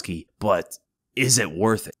Volkanovski. But is it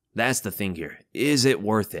worth it? That's the thing here. Is it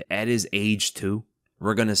worth it? At his age too?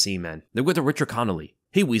 We're gonna see, man. Then with Richard Connolly.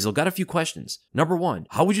 Hey Weasel, got a few questions. Number one,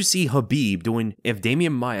 how would you see Khabib doing if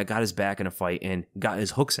Damian Maia got his back in a fight and got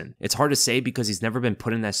his hooks in? It's hard to say because he's never been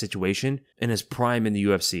put in that situation in his prime in the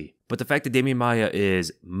UFC. But the fact that Damian Maia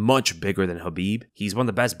is much bigger than Khabib, he's one of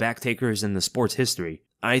the best back takers in the sport's history.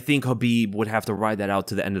 I think Khabib would have to ride that out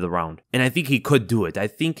to the end of the round. And I think he could do it. I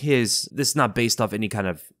think this is not based off any kind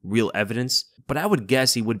of real evidence, but I would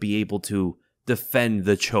guess he would be able to defend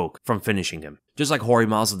the choke from finishing him. Just like Jorge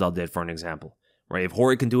Masvidal did, for an example. Right? If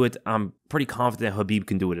Jorge can do it, I'm pretty confident Khabib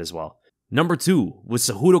can do it as well. Number two, with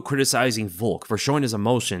Cejudo criticizing Volk for showing his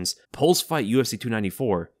emotions post-fight UFC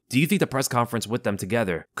 294, do you think the press conference with them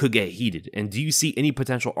together could get heated? And do you see any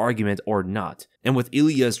potential argument or not? And with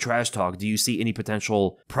Ilia's trash talk, do you see any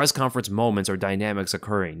potential press conference moments or dynamics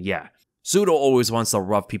occurring? Yeah. Cejudo always wants to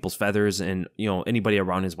ruffle people's feathers and, anybody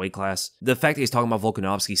around his weight class. The fact that he's talking about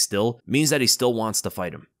Volkanovski still means that he still wants to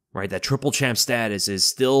fight him. Right, that triple champ status is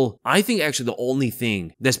still, I think, actually the only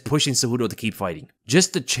thing that's pushing Cejudo to keep fighting.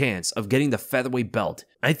 Just the chance of getting the featherweight belt,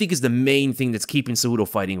 I think, is the main thing that's keeping Cejudo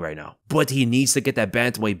fighting right now. But he needs to get that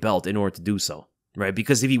bantamweight belt in order to do so, right?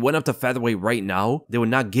 Because if he went up to featherweight right now, they would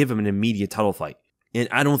not give him an immediate title fight. And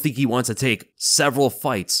I don't think he wants to take several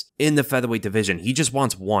fights in the featherweight division. He just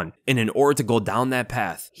wants one. And in order to go down that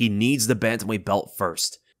path, he needs the bantamweight belt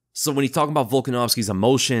first. So when he's talking about Volkanovski's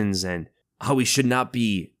emotions and how he should not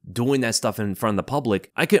be doing that stuff in front of the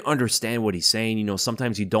public, I can understand what he's saying.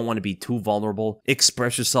 Sometimes you don't want to be too vulnerable,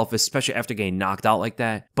 express yourself, especially after getting knocked out like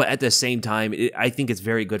that. But at the same time, I think it's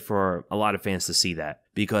very good for a lot of fans to see that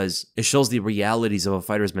because it shows the realities of a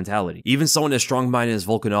fighter's mentality. Even someone as strong-minded as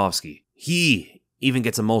Volkanovski, he even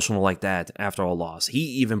gets emotional like that after a loss. He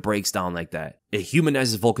even breaks down like that. It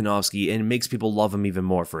humanizes Volkanovski and makes people love him even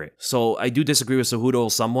more for it. So I do disagree with Cejudo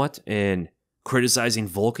somewhat in criticizing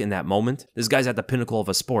Volk in that moment. This guy's at the pinnacle of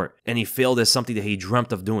a sport, and he failed at something that he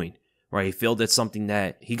dreamt of doing, right? He failed at something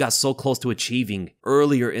that he got so close to achieving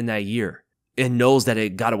earlier in that year and knows that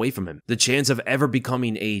it got away from him. The chance of ever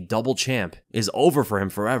becoming a double champ is over for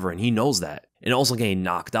him forever, and he knows that. And also getting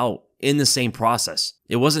knocked out in the same process.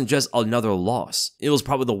 It wasn't just another loss. It was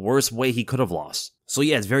probably the worst way he could have lost. So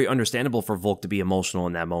yeah, it's very understandable for Volk to be emotional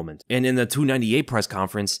in that moment. And in the 298 press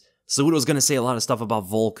conference, Cejudo's going to say a lot of stuff about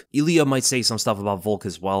Volk. Ilia might say some stuff about Volk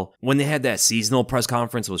as well. When they had that seasonal press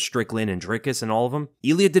conference with Strickland and Dricus and all of them,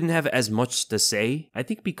 Ilia didn't have as much to say. I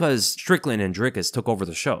think because Strickland and Dricus took over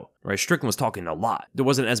the show, right? Strickland was talking a lot. There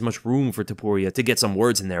wasn't as much room for Topuria to get some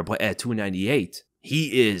words in there, but at 298,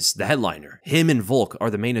 he is the headliner. Him and Volk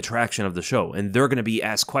are the main attraction of the show, and they're going to be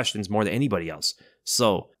asked questions more than anybody else.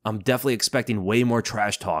 So I'm definitely expecting way more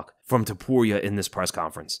trash talk from Topuria in this press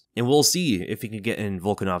conference. And we'll see if he can get in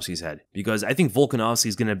Volkanovski's head. Because I think Volkanovski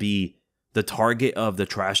is going to be the target of the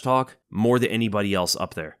trash talk more than anybody else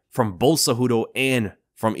up there. From both Cejudo and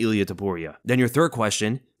from Ilia Topuria. Then your third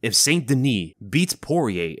question, if Saint Denis beats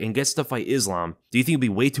Poirier and gets to fight Islam, Do you think it'd be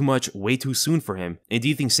way too much, way too soon for him? And do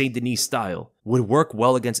you think Saint Denis' style would work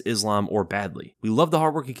well against Islam or badly? We love the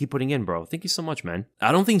hard work you keep putting in, bro. Thank you so much, man.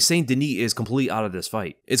 I don't think Saint Denis is completely out of this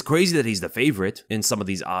fight. It's crazy that he's the favorite in some of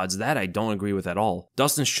these odds. That I don't agree with at all.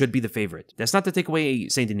 Dustin should be the favorite. That's not to take away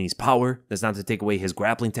Saint Denis' power. That's not to take away his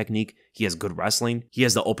grappling technique. He has good wrestling. He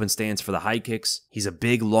has the open stance for the high kicks. He's a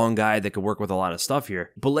big, long guy that could work with a lot of stuff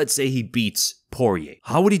here. But let's say he beats Poirier.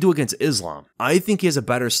 How would he do against Islam? I think he has a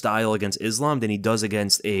better style against Islam than he does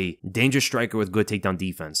against a dangerous striker with good takedown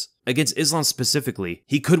defense. Against Islam specifically,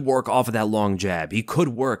 he could work off of that long jab. He could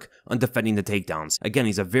work on defending the takedowns. Again,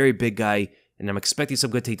 he's a very big guy, and I'm expecting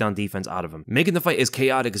some good takedown defense out of him. Making the fight as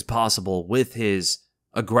chaotic as possible with his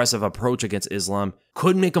aggressive approach against Islam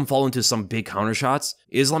could make him fall into some big counter shots.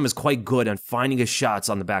 Islam is quite good on finding his shots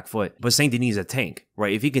on the back foot, but Saint Denis is a tank,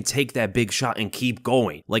 right? If he can take that big shot and keep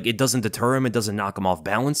going, like it doesn't deter him, it doesn't knock him off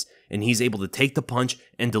balance, and he's able to take the punch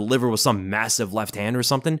and deliver with some massive left hand or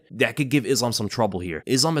something, that could give Islam some trouble here.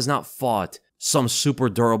 Islam has not fought some super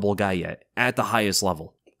durable guy yet at the highest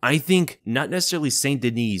level. I think not necessarily Saint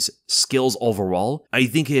Denis' skills overall. I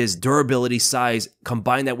think his durability, size,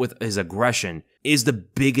 combine that with his aggression is the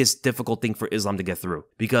biggest difficult thing for Islam to get through,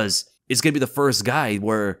 because it's going to be the first guy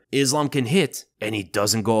where Islam can hit and he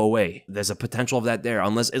doesn't go away. There's a potential of that there,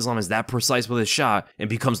 unless Islam is that precise with his shot and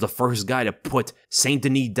becomes the first guy to put Saint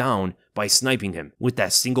Denis down by sniping him with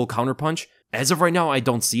that single counterpunch. As of right now, I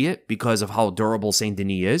don't see it because of how durable Saint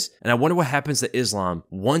Denis is. And I wonder what happens to Islam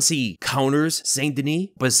once he counters Saint Denis,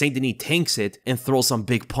 but Saint Denis tanks it and throws some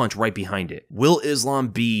big punch right behind it. Will Islam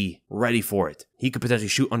be ready for it? He could potentially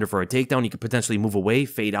shoot under for a takedown. He could potentially move away,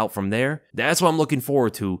 fade out from there. That's what I'm looking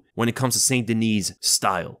forward to when it comes to Saint Denis'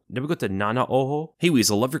 style. Then we go to Nana Oho. Hey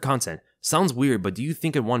Weasel, love your content. Sounds weird, but do you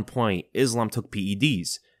think at one point Islam took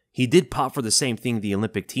PEDs? He did pop for the same thing the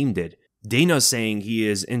Olympic team did. Dana's saying he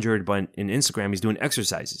is injured, but in Instagram, he's doing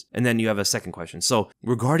exercises. And then you have a second question. So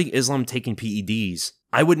regarding Islam taking PEDs,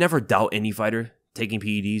 I would never doubt any fighter taking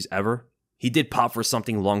PEDs ever. He did pop for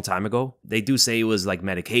something a long time ago. They do say it was like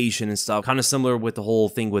medication and stuff, kind of similar with the whole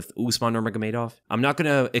thing with Usman or Magomed. I'm not going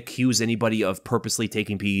to accuse anybody of purposely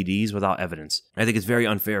taking PEDs without evidence. I think it's very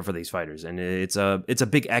unfair for these fighters, and it's a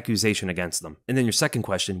big accusation against them. And then your second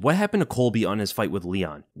question, what happened to Colby on his fight with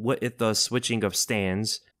Leon? What if the switching of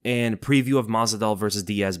stands and preview of Masvidal versus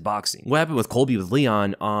Diaz boxing? What happened with Colby with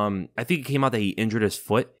Leon? I think it came out that he injured his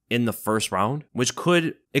foot in the first round, which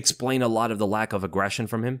could explain a lot of the lack of aggression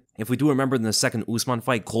from him. If we do remember in the second Usman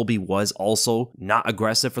fight, Colby was also not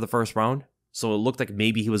aggressive for the first round. So it looked like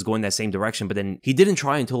maybe he was going that same direction, but then he didn't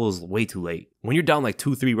try until it was way too late. When you're down like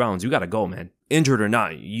 2-3 rounds, you gotta go, man. Injured or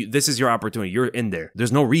not, this is your opportunity. You're in there.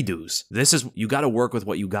 There's no redos. You gotta work with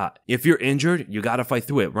what you got. If you're injured, you gotta fight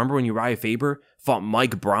through it. Remember when Uriah Faber fought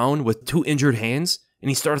Mike Brown with 2 injured hands and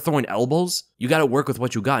he started throwing elbows? You gotta work with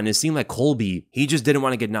what you got. And it seemed like Colby, he just didn't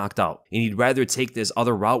want to get knocked out. And he'd rather take this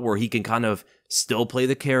other route where he can kind of still play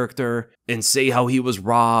the character and say how he was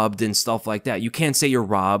robbed and stuff like that. You can't say you're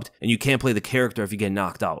robbed and you can't play the character if you get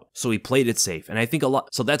knocked out. So he played it safe. And I think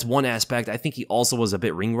so that's one aspect. I think he also was a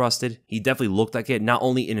bit ring rusted. He definitely looked like it, not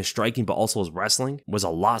only in his striking, but also his wrestling was a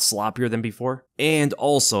lot sloppier than before. And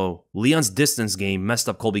also, Leon's distance game messed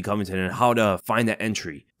up Colby Covington and how to find that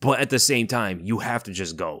entry. But at the same time, you have to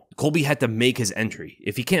just go. Colby had to make his entry.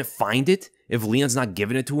 If he can't find it, if Leon's not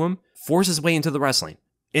giving it to him, force his way into the wrestling.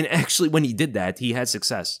 And actually, when he did that, he had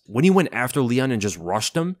success. When he went after Leon and just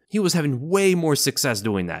rushed him, he was having way more success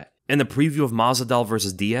doing that. And the preview of Masvidal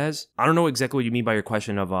versus Diaz, I don't know exactly what you mean by your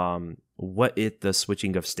question of what if the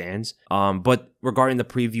switching of stands. But regarding the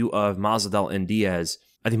preview of Masvidal and Diaz,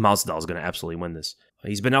 I think Masvidal is going to absolutely win this.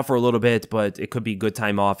 He's been out for a little bit, but it could be good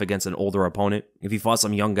time off against an older opponent. If he fought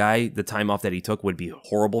some young guy, the time off that he took would be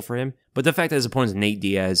horrible for him. But the fact that his opponent is Nate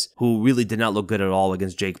Diaz, who really did not look good at all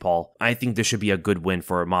against Jake Paul, I think this should be a good win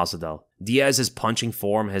for Masvidal. Diaz's punching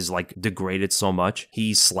form has degraded so much.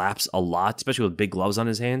 He slaps a lot, especially with big gloves on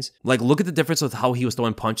his hands. Look at the difference with how he was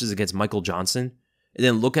throwing punches against Michael Johnson. And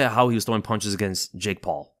then look at how he was throwing punches against Jake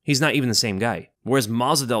Paul. He's not even the same guy. Whereas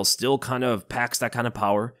Masvidal still kind of packs that kind of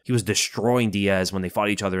power. He was destroying Diaz when they fought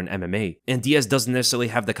each other in MMA. And Diaz doesn't necessarily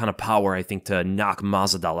have the kind of power, I think, to knock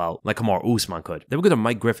Masvidal out like Kamaru Usman could. Then we go to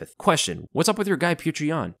Mike Griffith. Question, what's up with your guy Petr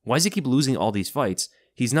Yan? Why does he keep losing all these fights?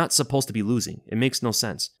 He's not supposed to be losing. It makes no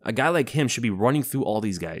sense. A guy like him should be running through all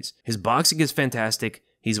these guys. His boxing is fantastic.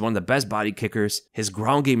 He's one of the best body kickers. His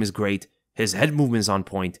ground game is great. His head movement is on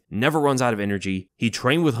point, never runs out of energy. He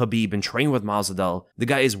trained with Khabib and trained with Masvidal. The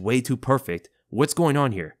guy is way too perfect. What's going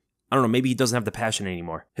on here? I don't know, maybe he doesn't have the passion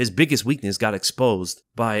anymore. His biggest weakness got exposed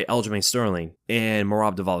by Aljamain Sterling and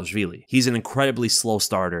Merab Dvalishvili. He's an incredibly slow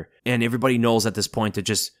starter. And everybody knows at this point to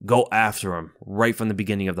just go after him right from the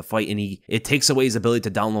beginning of the fight. And it takes away his ability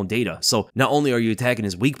to download data. So not only are you attacking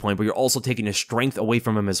his weak point, but you're also taking his strength away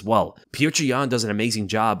from him as well. Petr Yan does an amazing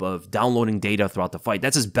job of downloading data throughout the fight.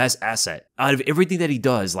 That's his best asset. Out of everything that he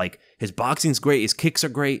does, like his boxing's great, his kicks are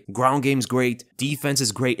great, ground game's great, defense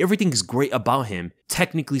is great, everything is great about him,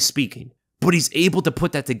 technically speaking. But he's able to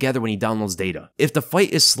put that together when he downloads data. If the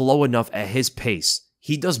fight is slow enough at his pace,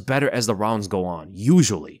 he does better as the rounds go on,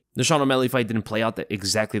 usually. The Sean O'Malley fight didn't play out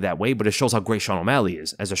exactly that way, but it shows how great Sean O'Malley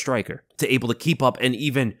is as a striker, to able to keep up and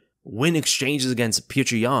even win exchanges against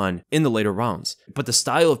Petr Yan in the later rounds. But the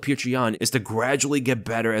style of Petr Yan is to gradually get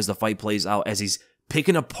better as the fight plays out, as he's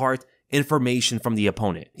picking apart information from the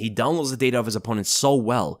opponent. He downloads the data of his opponent so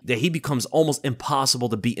well that he becomes almost impossible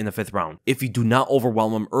to beat in the 5th round if you do not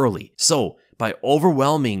overwhelm him early. So, by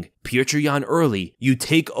overwhelming Petr Yan early, you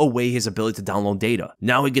take away his ability to download data.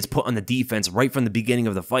 Now he gets put on the defense right from the beginning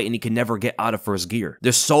of the fight and he can never get out of first gear.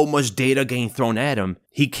 There's so much data getting thrown at him,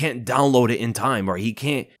 he can't download it in time, or he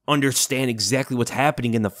can't understand exactly what's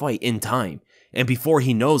happening in the fight in time. And before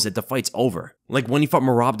he knows it, the fight's over. Like when he fought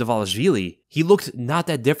Merab Dvalishvili, he looked not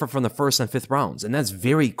that different from the 1st and 5th rounds. And that's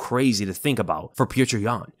very crazy to think about for Petr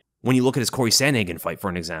Yan. When you look at his Corey Sandhagen fight, for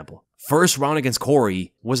an example. First round against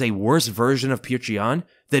Corey was a worse version of Petr Yan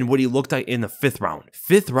than what he looked like in the 5th round.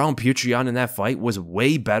 5th round Petr Yan in that fight was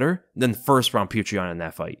way better than 1st round Petr Yan in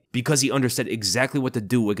that fight, because he understood exactly what to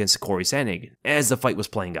do against Corey Sandhagen as the fight was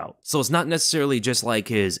playing out. So it's not necessarily just like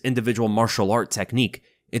his individual martial art technique.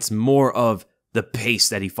 It's more of the pace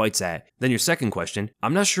that he fights at. Then your second question,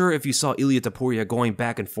 I'm not sure if you saw Ilia Topuria going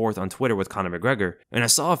back and forth on Twitter with Conor McGregor, and I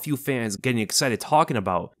saw a few fans getting excited talking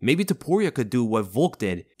about maybe Topuria could do what Volk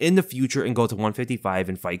did in the future and go to 155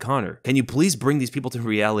 and fight Conor. Can you please bring these people to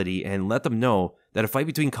reality and let them know that a fight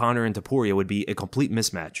between Conor and Topuria would be a complete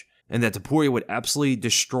mismatch, and that Topuria would absolutely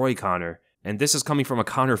destroy Conor? And this is coming from a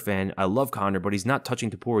Conor fan. I love Conor, but he's not touching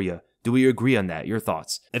Topuria. Do we agree on that? Your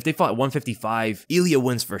thoughts? If they fought 155, Ilia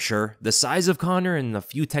wins for sure. The size of Conor and the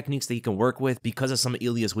few techniques that he can work with because of some of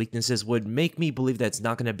Ilia's weaknesses would make me believe that it's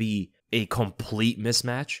not going to be a complete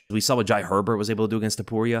mismatch. We saw what Jai Herbert was able to do against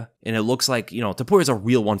Topuria, and it looks like, Topuria's a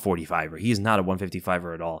real 145er. He is not a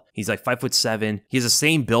 155er at all. He's like 5'7". He has the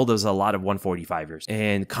same build as a lot of 145ers.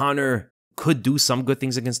 And Conor could do some good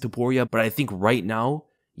things against Topuria, but I think right now,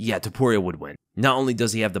 yeah, Topuria would win. Not only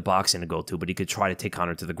does he have the boxing to go to, but he could try to take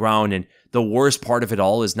Conor to the ground. And the worst part of it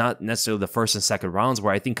all is not necessarily the 1st and 2nd rounds,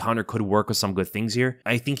 where I think Conor could work with some good things here.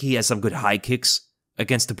 I think he has some good high kicks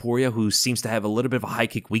against Topuria, who seems to have a little bit of a high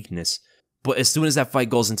kick weakness. But as soon as that fight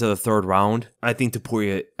goes into the 3rd round, I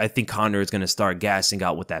think Conor is going to start gassing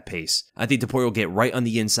out with that pace. I think Topuria will get right on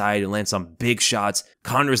the inside and land some big shots.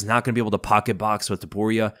 Conor is not going to be able to pocket box with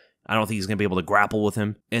Topuria. I don't think he's going to be able to grapple with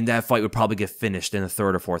him, and that fight would probably get finished in the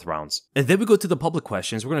 3rd or 4th rounds. And then we go to the public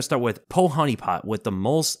questions. We're going to start with Po Honeypot with the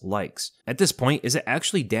most likes. At this point, is it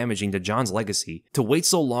actually damaging to John's legacy to wait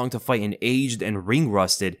so long to fight an aged and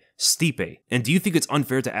ring-rusted Stipe? And do you think it's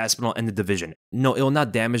unfair to Aspinall and the division? No, it will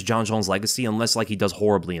not damage Jon Jones' legacy unless he does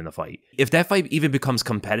horribly in the fight. If that fight even becomes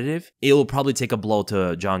competitive, it will probably take a blow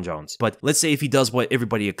to Jon Jones. But let's say if he does what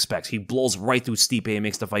everybody expects, he blows right through Stipe and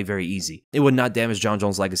makes the fight very easy. It would not damage Jon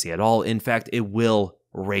Jones' legacy at all. In fact, it will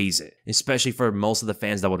raise it, especially for most of the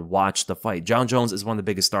fans that would watch the fight. Jon Jones is one of the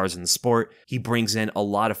biggest stars in the sport. He brings in a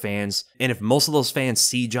lot of fans, and if most of those fans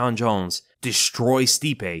see Jon Jones destroy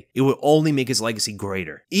Stipe, it will only make his legacy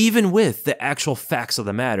greater, even with the actual facts of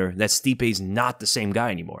the matter that Stipe's not the same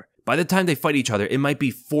guy anymore. By the time they fight each other, it might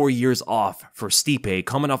be 4 years off for Stipe,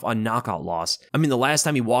 coming off a knockout loss. I mean, the last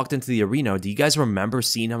time he walked into the arena, do you guys remember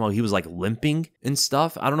seeing him while he was limping and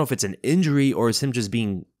stuff? I don't know if it's an injury or it's him just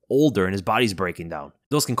being older and his body's breaking down.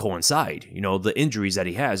 Those can coincide. The injuries that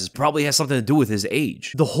he has probably has something to do with his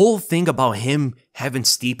age. The whole thing about him having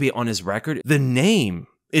Stipe on his record, the name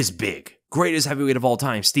is big. Greatest heavyweight of all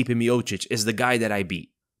time, Stipe Miocic, is the guy that I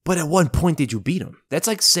beat. But at what point did you beat him? That's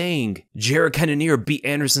like saying Jared Cannonier beat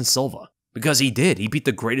Anderson Silva. Because he did. He beat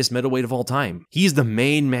the greatest middleweight of all time. He's the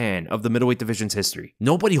main man of the middleweight division's history.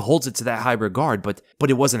 Nobody holds it to that high regard, but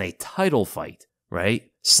it wasn't a title fight, right?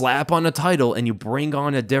 Slap on a title and you bring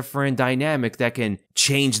on a different dynamic that can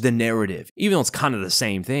change the narrative. Even though it's kind of the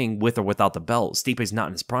same thing with or without the belt. Stipe's not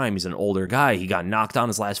in his prime. He's an older guy. He got knocked out in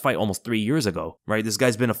his last fight almost 3 years ago, right? This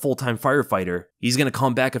guy's been a full-time firefighter. He's going to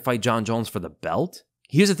come back and fight Jon Jones for the belt?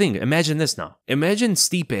 Here's the thing. Imagine this now. Imagine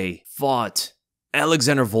Stipe fought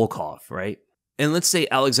Alexander Volkov, right? And let's say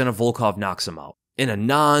Alexander Volkov knocks him out in a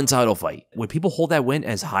non-title fight. Would people hold that win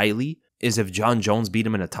as highly as if Jon Jones beat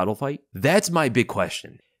him in a title fight? That's my big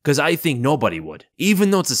question. Because I think nobody would.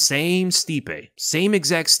 Even though it's the same Stipe, same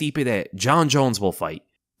exact Stipe that Jon Jones will fight,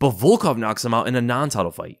 but Volkov knocks him out in a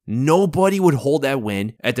non-title fight. Nobody would hold that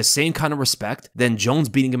win at the same kind of respect than Jones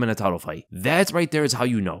beating him in a title fight. That right there is how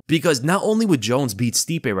you know. Because not only would Jones beat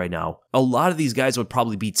Stipe right now, a lot of these guys would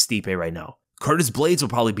probably beat Stipe right now. Curtis Blaydes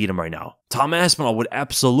would probably beat him right now. Tom Aspinall would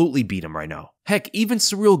absolutely beat him right now. Heck, even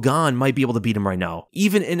Ciryl Gane might be able to beat him right now,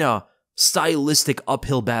 even in a stylistic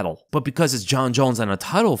uphill battle. But because it's Jon Jones on a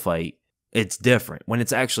title fight, it's different when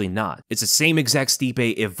it's actually not. It's the same exact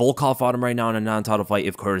Stipe if Volkov fought him right now in a non-title fight,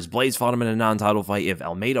 if Curtis Blaydes fought him in a non-title fight, if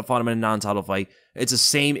Almeida fought him in a non-title fight. It's the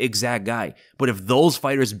same exact guy. But if those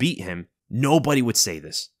fighters beat him, nobody would say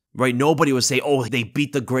this, right? Nobody would say, oh, they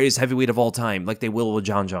beat the greatest heavyweight of all time like they will with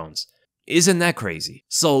Jon Jones. Isn't that crazy?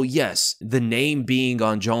 So yes, the name being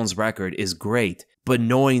on Jones' record is great, but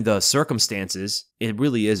knowing the circumstances, it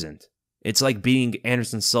really isn't. It's like beating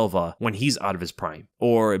Anderson Silva when he's out of his prime,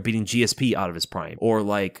 or beating GSP out of his prime, or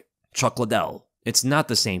like Chuck Liddell. It's not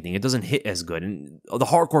the same thing. It doesn't hit as good. And the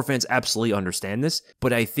hardcore fans absolutely understand this,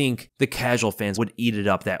 but I think the casual fans would eat it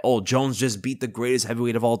up that, oh, Jones just beat the greatest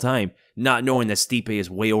heavyweight of all time, not knowing that Stipe is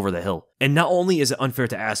way over the hill. And not only is it unfair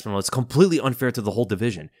to Aspinall, it's completely unfair to the whole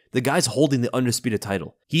division. The guy's holding the undisputed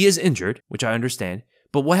title. He is injured, which I understand,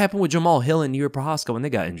 but what happened with Jamal Hill and Nir Prohaska when they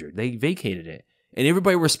got injured? They vacated it, and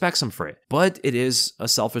everybody respects him for it. But it is a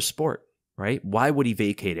selfish sport, right? Why would he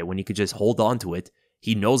vacate it when he could just hold on to it?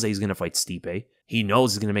 He knows that he's going to fight Stipe. He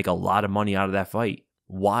knows he's going to make a lot of money out of that fight.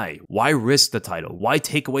 Why? Why risk the title? Why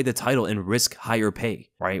take away the title and risk higher pay,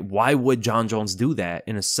 right? Why would Jon Jones do that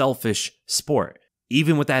in a selfish sport?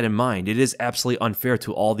 Even with that in mind, it is absolutely unfair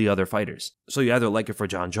to all the other fighters. So you either like it for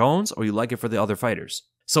Jon Jones or you like it for the other fighters.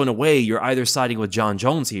 So in a way, you're either siding with Jon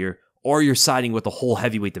Jones here or you're siding with the whole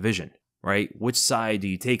heavyweight division, right? Which side do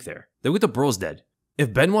you take there? They're with the bros dead.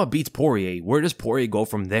 If Benoit beats Poirier, where does Poirier go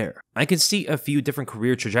from there? I can see a few different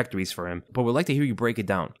career trajectories for him, but would like to hear you break it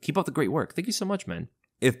down. Keep up the great work. Thank you so much, man.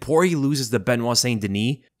 If Poirier loses to Benoit Saint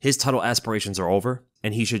Denis, his title aspirations are over,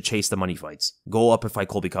 and he should chase the money fights. Go up and fight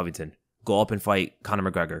Colby Covington. Go up and fight Conor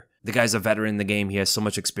McGregor. The guy's a veteran in the game. He has so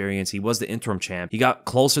much experience. He was the interim champ. He got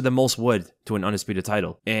closer than most would to an undisputed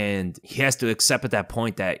title. And he has to accept at that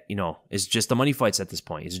point that, you know, it's just the money fights at this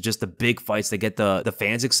point. It's just the big fights that get the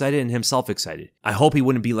fans excited and himself excited. I hope he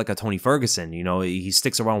wouldn't be like a Tony Ferguson. You know, he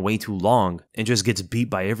sticks around way too long and just gets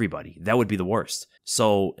beat by everybody. That would be the worst.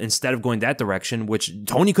 So instead of going that direction, which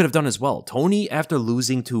Tony could have done as well. Tony, after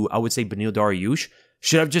losing to, I would say, Beneil Dariush,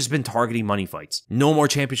 should have just been targeting money fights. No more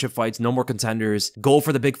championship fights, no more contenders. Go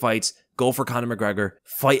for the big fights. Go for Conor McGregor.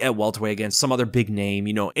 Fight at welterweight against some other big name.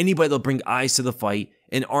 You know, anybody that'll bring eyes to the fight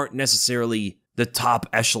and aren't necessarily the top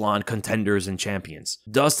echelon contenders and champions.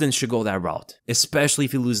 Dustin should go that route, especially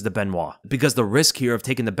if he loses to Benoit. Because the risk here of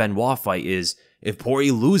taking the Benoit fight is if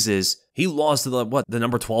Poirier loses, he lost to the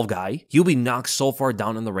number 12 guy. He'll be knocked so far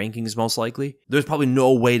down in the rankings most likely. There's probably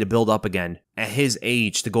no way to build up again at his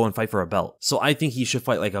age to go and fight for a belt. So I think he should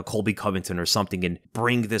fight like a Colby Covington or something and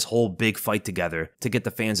bring this whole big fight together to get the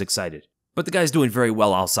fans excited. But the guy's doing very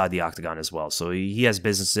well outside the octagon as well. So he has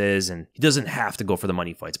businesses and he doesn't have to go for the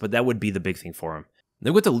money fights, but that would be the big thing for him.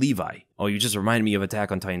 Then with the Levi. Oh, you just reminded me of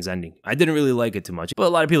Attack on Titan's ending. I didn't really like it too much, but a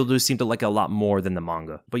lot of people do seem to like it a lot more than the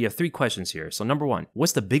manga. But you have 3 questions here. So number 1,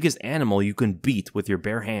 what's the biggest animal you can beat with your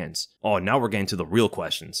bare hands? Oh, now we're getting to the real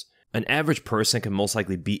questions. An average person can most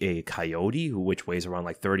likely beat a coyote, which weighs around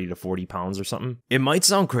like 30 to 40 pounds or something. It might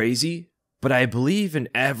sound crazy, but I believe an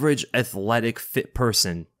average athletic fit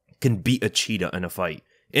person can beat a cheetah in a fight.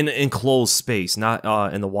 In an enclosed space, not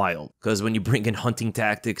in the wild. Because when you bring in hunting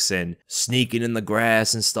tactics and sneaking in the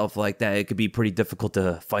grass and stuff like that, it could be pretty difficult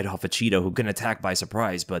to fight off a cheetah who can attack by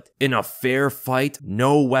surprise. But in a fair fight,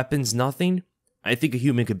 no weapons, nothing, I think a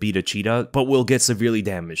human could beat a cheetah, but will get severely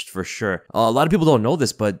damaged for sure. A lot of people don't know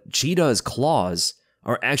this, but cheetah's claws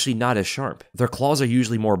are actually not as sharp. Their claws are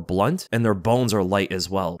usually more blunt, and their bones are light as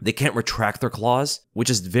well. They can't retract their claws, which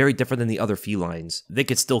is very different than the other felines. They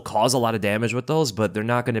could still cause a lot of damage with those, but they're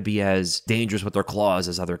not going to be as dangerous with their claws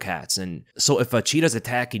as other cats. And so if a cheetah's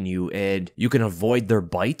attacking you and you can avoid their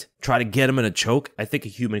bite, try to get them in a choke, I think a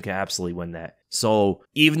human can absolutely win that. So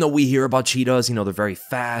even though we hear about cheetahs, you know, they're very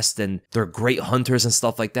fast and they're great hunters and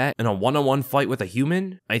stuff like that, in a one-on-one fight with a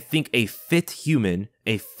human, I think a fit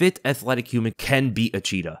athletic human can beat a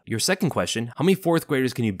cheetah. Your second question, how many 4th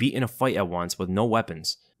graders can you beat in a fight at once with no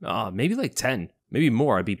weapons? Maybe like 10. Maybe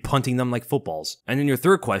more. I'd be punting them like footballs. And then your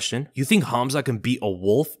third question, you think Hamza can beat a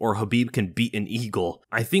wolf or Khabib can beat an eagle?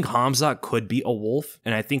 I think Hamza could beat a wolf,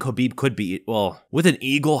 and I think Khabib could beat, well, with an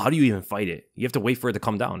eagle, how do you even fight it? You have to wait for it to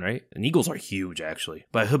come down, right? And eagles are huge, actually.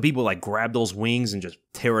 But Khabib will like grab those wings and just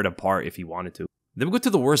tear it apart if he wanted to. Then we go to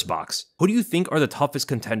the worst box. Who do you think are the toughest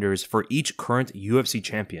contenders for each current UFC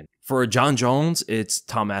champion? For John Jones, it's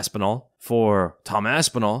Tom Aspinall. For Tom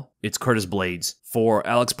Aspinall, it's Curtis Blades. For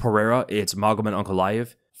Alex Pereira, it's Magomed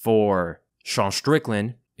Ankalaev. For Sean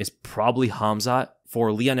Strickland, it's probably Hamzat.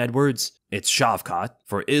 For Leon Edwards, it's Shavkat.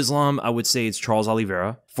 For Islam, I would say it's Charles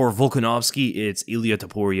Oliveira. For Volkanovski, it's Ilia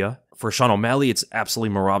Topuria. For Sean O'Malley, it's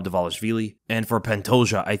absolutely Merab Dvalishvili. And for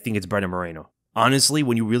Pantoja, I think it's Brendan Moreno. Honestly,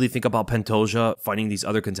 when you really think about Pantoja fighting these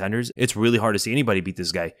other contenders, it's really hard to see anybody beat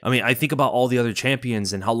this guy. I mean, I think about all the other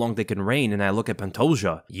champions and how long they can reign, and I look at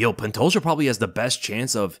Pantoja. Pantoja probably has the best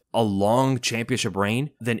chance of a long championship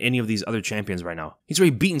reign than any of these other champions right now. He's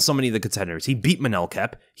already beaten so many of the contenders. He beat Manel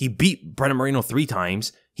Kep. He beat Brendan Moreno 3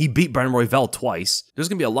 times. He beat Brandon Royval twice. There's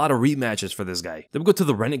going to be a lot of rematches for this guy. Then we go to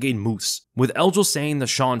the Renegade Moose. With Eljo saying the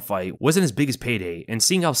Sean fight wasn't his biggest payday, and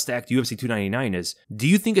seeing how stacked UFC 299 is, do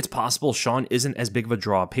you think it's possible Sean isn't as big of a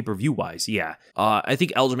draw pay-per-view wise? Yeah. I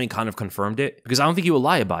think Aljamain kind of confirmed it, because I don't think he would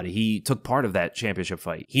lie about it. He took part of that championship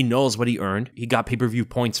fight. He knows what he earned. He got pay-per-view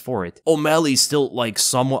points for it. O'Malley's still like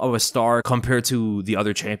somewhat of a star compared to the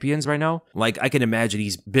other champions right now. Like, I can imagine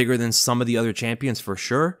he's bigger than some of the other champions for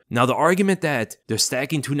sure. Now, the argument that they're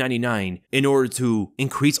stacking 299 in order to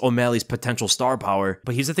increase O'Malley's potential star power.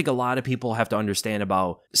 But here's the thing a lot of people have to understand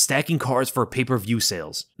about stacking cards for pay-per-view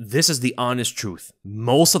sales. This is the honest truth.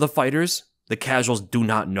 Most of the fighters, the casuals do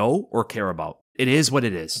not know or care about. It is what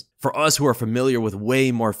it is. For us who are familiar with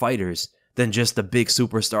way more fighters than just the big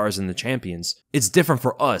superstars and the champions, it's different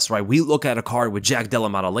for us, right? We look at a card with Jack Della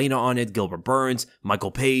Maddalena on it, Gilbert Burns,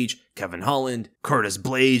 Michael Page, Kevin Holland, Curtis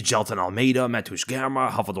Blades, Jelton Almeida, Mateusz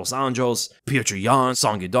Gamrot, Rafa dos Anjos, Piotr Jan,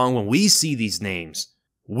 Song Yudong. When we see these names,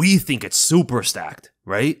 we think it's super stacked,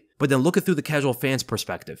 right? But then look at through the casual fans'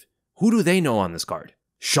 perspective. Who do they know on this card?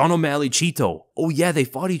 Sean O'Malley, Chito. Oh yeah, they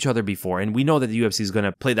fought each other before, and we know that the UFC is going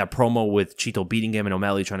to play that promo with Chito beating him and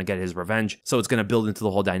O'Malley trying to get his revenge, so it's going to build into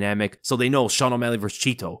the whole dynamic. So they know Sean O'Malley versus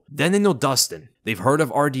Chito. Then they know Dustin. They've heard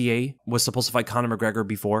of RDA, was supposed to fight Conor McGregor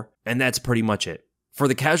before, and that's pretty much it. For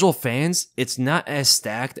the casual fans, it's not as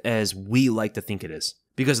stacked as we like to think it is,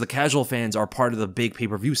 because the casual fans are part of the big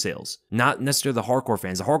pay-per-view sales, not necessarily the hardcore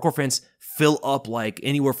fans. The hardcore fans fill up like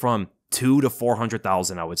anywhere from 200,000 to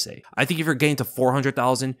 400,000, I would say. I think if you're getting to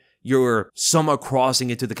 400,000, you're somewhat crossing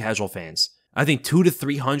it to the casual fans. I think 200 to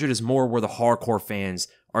 300 is more where the hardcore fans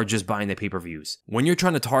are just buying the pay-per-views. When you're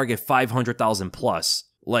trying to target 500,000 plus,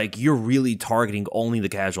 like, you're really targeting only the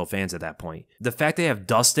casual fans at that point. The fact they have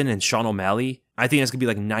Dustin and Sean O'Malley, I think that's going to be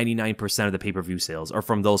like 99% of the pay-per-view sales are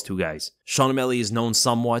from those two guys. Sean O'Malley is known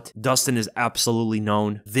somewhat. Dustin is absolutely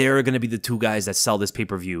known. They're going to be the two guys that sell this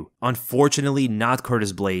pay-per-view. Unfortunately, not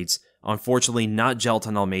Curtis Blades. Unfortunately, not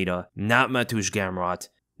Jelton Almeida. Not Mateusz Gamrot.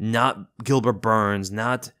 Not Gilbert Burns.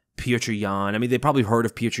 Not Piotr Jan. I mean, they probably heard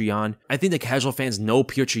of Piotr Jan. I think the casual fans know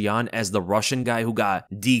Piotr Jan as the Russian guy who got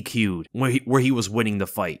DQ'd where he was winning the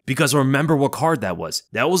fight. Because remember what card that was.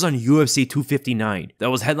 That was on UFC 259. That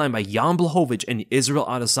was headlined by Jan Blachowicz and Israel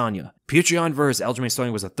Adesanya. Piotr Jan versus Aljamain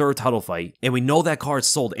Sterling was the third title fight, and we know that card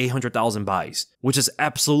sold 800,000 buys, which is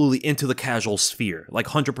absolutely into the casual sphere, like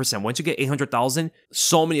 100%. Once you get 800,000,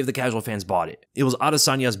 so many of the casual fans bought it. It was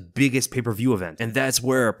Adesanya's biggest pay-per-view event, and that's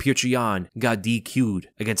where Piotr Jan got DQ'd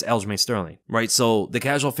against Aljamain Sterling, right? So the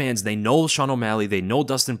casual fans, they know Sean O'Malley, they know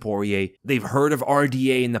Dustin Poirier, they've heard of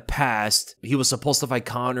RDA in the past. He was supposed to fight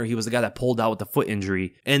Conor, he was the guy that pulled out with the foot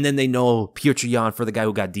injury, and then they know Piotr Jan for the guy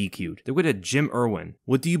who got DQ'd. They went to Jim Irwin.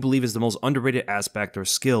 What do you believe is the most underrated aspect or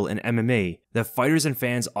skill in MMA that fighters and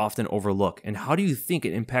fans often overlook, and how do you think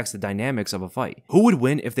it impacts the dynamics of a fight? Who would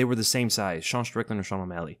win if they were the same size, Sean Strickland or Sean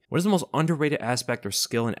O'Malley? What is the most underrated aspect or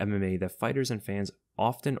skill in MMA that fighters and fans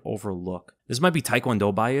often overlook? This might be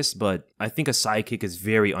Taekwondo bias, but I think a sidekick is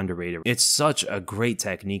very underrated. It's such a great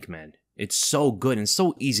technique, man. It's so good and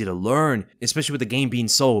so easy to learn, especially with the game being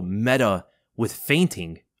so meta with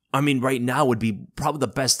feinting. I mean, right now would be probably the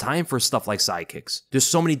best time for stuff like sidekicks. There's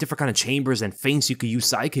so many different kind of chambers and feints you could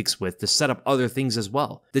use sidekicks with to set up other things as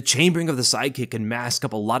well. The chambering of the sidekick can mask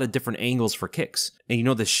up a lot of different angles for kicks. And you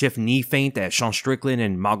know the shift knee feint that Sean Strickland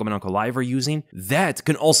and Magomed Ankalaev are using? That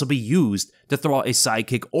can also be used to throw out a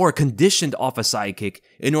sidekick or conditioned off a sidekick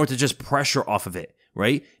in order to just pressure off of it.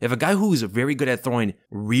 Right? If a guy who's very good at throwing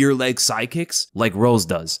rear leg sidekicks, like Rose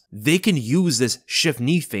does, they can use this shift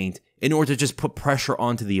knee feint in order to just put pressure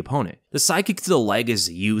onto the opponent. The sidekick to the leg is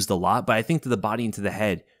used a lot, but I think to the body and to the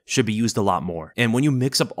head should be used a lot more. And when you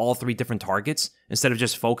mix up all three different targets, instead of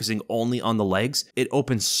just focusing only on the legs, it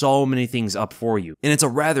opens so many things up for you. And it's a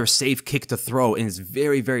rather safe kick to throw, and it's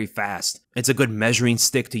very, very fast. It's a good measuring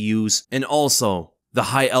stick to use. And also, the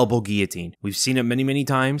high elbow guillotine. We've seen it many, many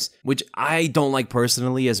times, which I don't like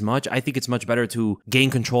personally as much. I think it's much better to gain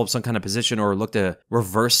control of some kind of position or look to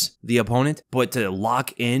reverse the opponent, but to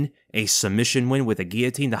lock in a submission win with a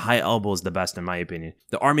guillotine, the high elbow is the best in my opinion.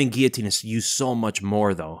 The arm and guillotine is used so much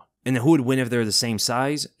more though. And who would win if they're the same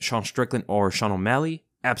size? Sean Strickland or Sean O'Malley?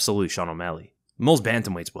 Absolutely Sean O'Malley. Most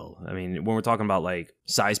bantamweights will. I mean, when we're talking about like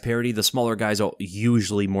size parity, the smaller guys are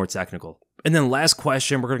usually more technical. And then last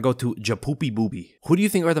question, we're going to go to Japoopy Booby. Who do you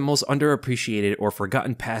think are the most underappreciated or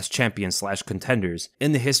forgotten past champions / contenders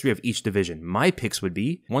in the history of each division? My picks would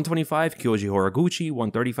be 125, Kyoji Horiguchi,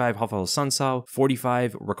 135, Rafael Sunsao,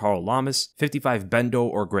 45, Ricardo Lamas, 55, Bendo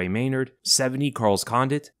or Gray Maynard, 70, Carlos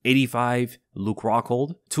Condit, 85, Luke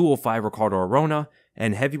Rockhold, 205, Ricardo Arona,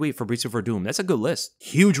 and heavyweight Fabrizio Verdum. That's a good list.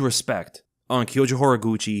 Huge respect on Kyoji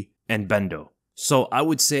Horiguchi and Bendo. So I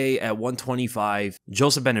would say at 125,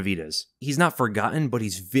 Joseph Benavidez. He's not forgotten, but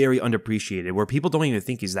he's very underappreciated, where people don't even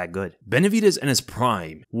think he's that good. Benavidez in his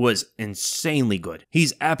prime was insanely good.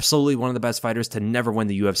 He's absolutely one of the best fighters to never win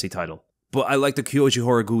the UFC title. But I like the Kyoji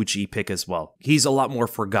Horiguchi pick as well. He's a lot more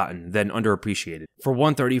forgotten than underappreciated. For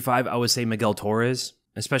 135, I would say Miguel Torres.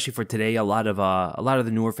 Especially for today, a lot of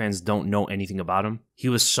the newer fans don't know anything about him. He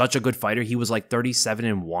was such a good fighter. He was like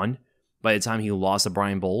 37-1. By the time he lost to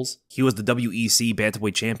Brian Bowles. He was the WEC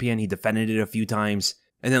Bantamweight champion. He defended it a few times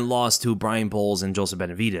and then lost to Brian Bowles and Joseph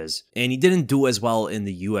Benavidez. And he didn't do as well in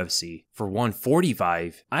the UFC. For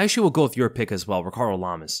 145, I actually will go with your pick as well, Ricardo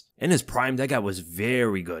Lamas. In his prime, that guy was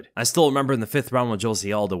very good. I still remember in the 5th round with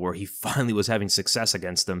Jose Aldo where he finally was having success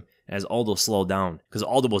against him as Aldo slowed down. Because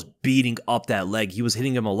Aldo was beating up that leg. He was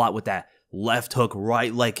hitting him a lot with that left hook,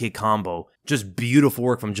 right leg kick combo. Just beautiful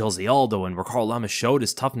work from Jose Aldo, and Ricardo Lamas showed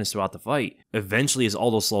his toughness throughout the fight. Eventually, as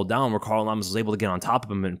Aldo slowed down, Ricardo Lamas was able to get on top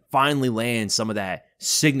of him and finally land some of that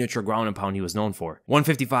signature ground and pound he was known for.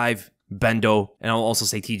 155, Bendo, and I'll also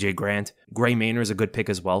say TJ Grant. Gray Maynard is a good pick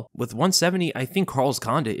as well. With 170, I think Carlos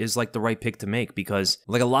Condit is like the right pick to make because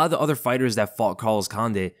like a lot of the other fighters that fought Carlos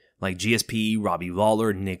Condit, like GSP, Robbie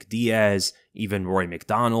Lawler, Nick Diaz, even Rory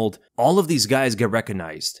McDonald. All of these guys get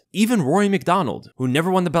recognized. Even Rory McDonald, who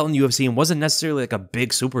never won the belt in UFC and wasn't necessarily like a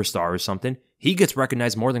big superstar or something, he gets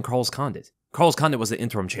recognized more than Carlos Condit. Carlos Condit was the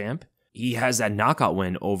interim champ. He has that knockout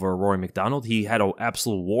win over Rory McDonald. He had an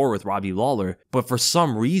absolute war with Robbie Lawler, but for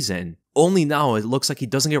some reason, only now it looks like he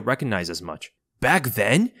doesn't get recognized as much. Back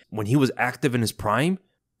then, when he was active in his prime,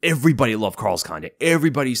 everybody loved Carlos Condit.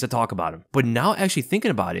 Everybody used to talk about him. But now actually thinking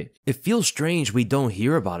about it, it feels strange we don't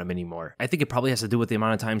hear about him anymore. I think it probably has to do with the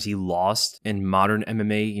amount of times he lost in modern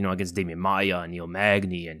MMA, you know, against Damian Maia and Neil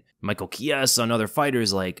Magny and Michael Chiesa and other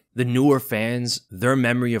fighters. Like the newer fans, their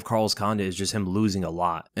memory of Carlos Condit is just him losing a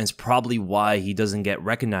lot. And it's probably why he doesn't get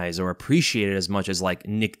recognized or appreciated as much as like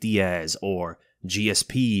Nick Diaz or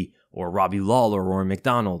GSP or Robbie Lawler or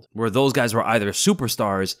McDonald, where those guys were either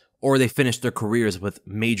superstars or they finished their careers with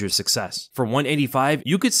major success. For 185,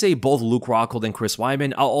 you could say both Luke Rockhold and Chris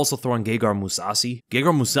Weidman. I'll also throw in Gegard Mousasi.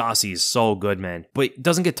 Gegard Mousasi is so good, man, but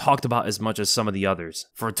doesn't get talked about as much as some of the others.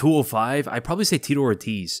 For 205, I'd probably say Tito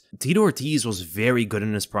Ortiz. Tito Ortiz was very good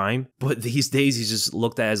in his prime, but these days he's just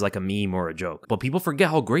looked at as like a meme or a joke. But people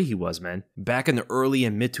forget how great he was, man. Back in the early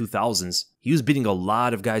and mid 2000s, he was beating a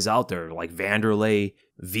lot of guys out there like Vanderlei,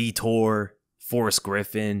 Vitor, Forrest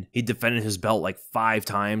Griffin. He defended his belt like 5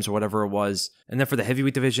 times or whatever it was. And then for the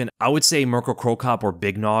heavyweight division, I would say Mirko Cro Cop or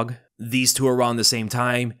Big Nog. These two are around the same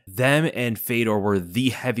time. Them and Fedor were the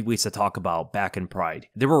heavyweights to talk about back in Pride.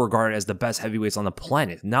 They were regarded as the best heavyweights on the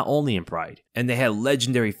planet, not only in Pride. And they had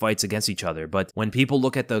legendary fights against each other. But when people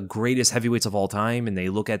look at the greatest heavyweights of all time and they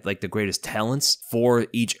look at like the greatest talents for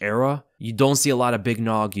each era, you don't see a lot of Big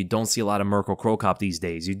Nog, you don't see a lot of Mirko Cro Cop these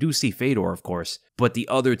days. You do see Fedor, of course, but the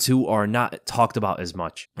other two are not talked about as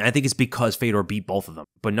much. And I think it's because Fedor beat both of them.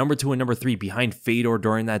 But number 2 and number 3 behind Fedor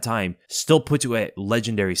during that time still put you at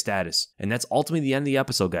legendary status. And that's ultimately the end of the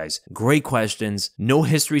episode, guys. Great questions. No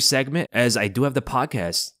history segment, as I do have the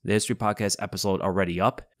podcast, the history podcast episode already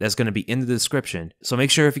up. That's going to be in the description. So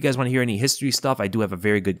make sure if you guys want to hear any history stuff, I do have a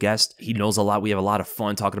very good guest. He knows a lot. We have a lot of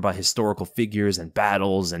fun talking about historical figures and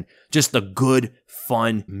battles and just the good,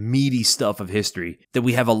 fun, meaty stuff of history that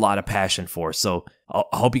we have a lot of passion for. So I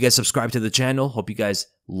hope you guys subscribe to the channel. Hope you guys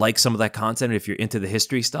like some of that content if you're into the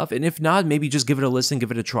history stuff. And if not, maybe just give it a listen,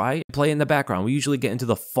 give it a try, play in the background. We usually get into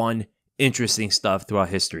the fun, interesting stuff throughout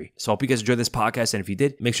history. So I hope you guys enjoyed this podcast. And if you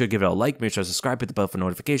did, make sure to give it a like, make sure to subscribe, hit the bell for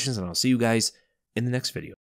notifications, and I'll see you guys in the next video.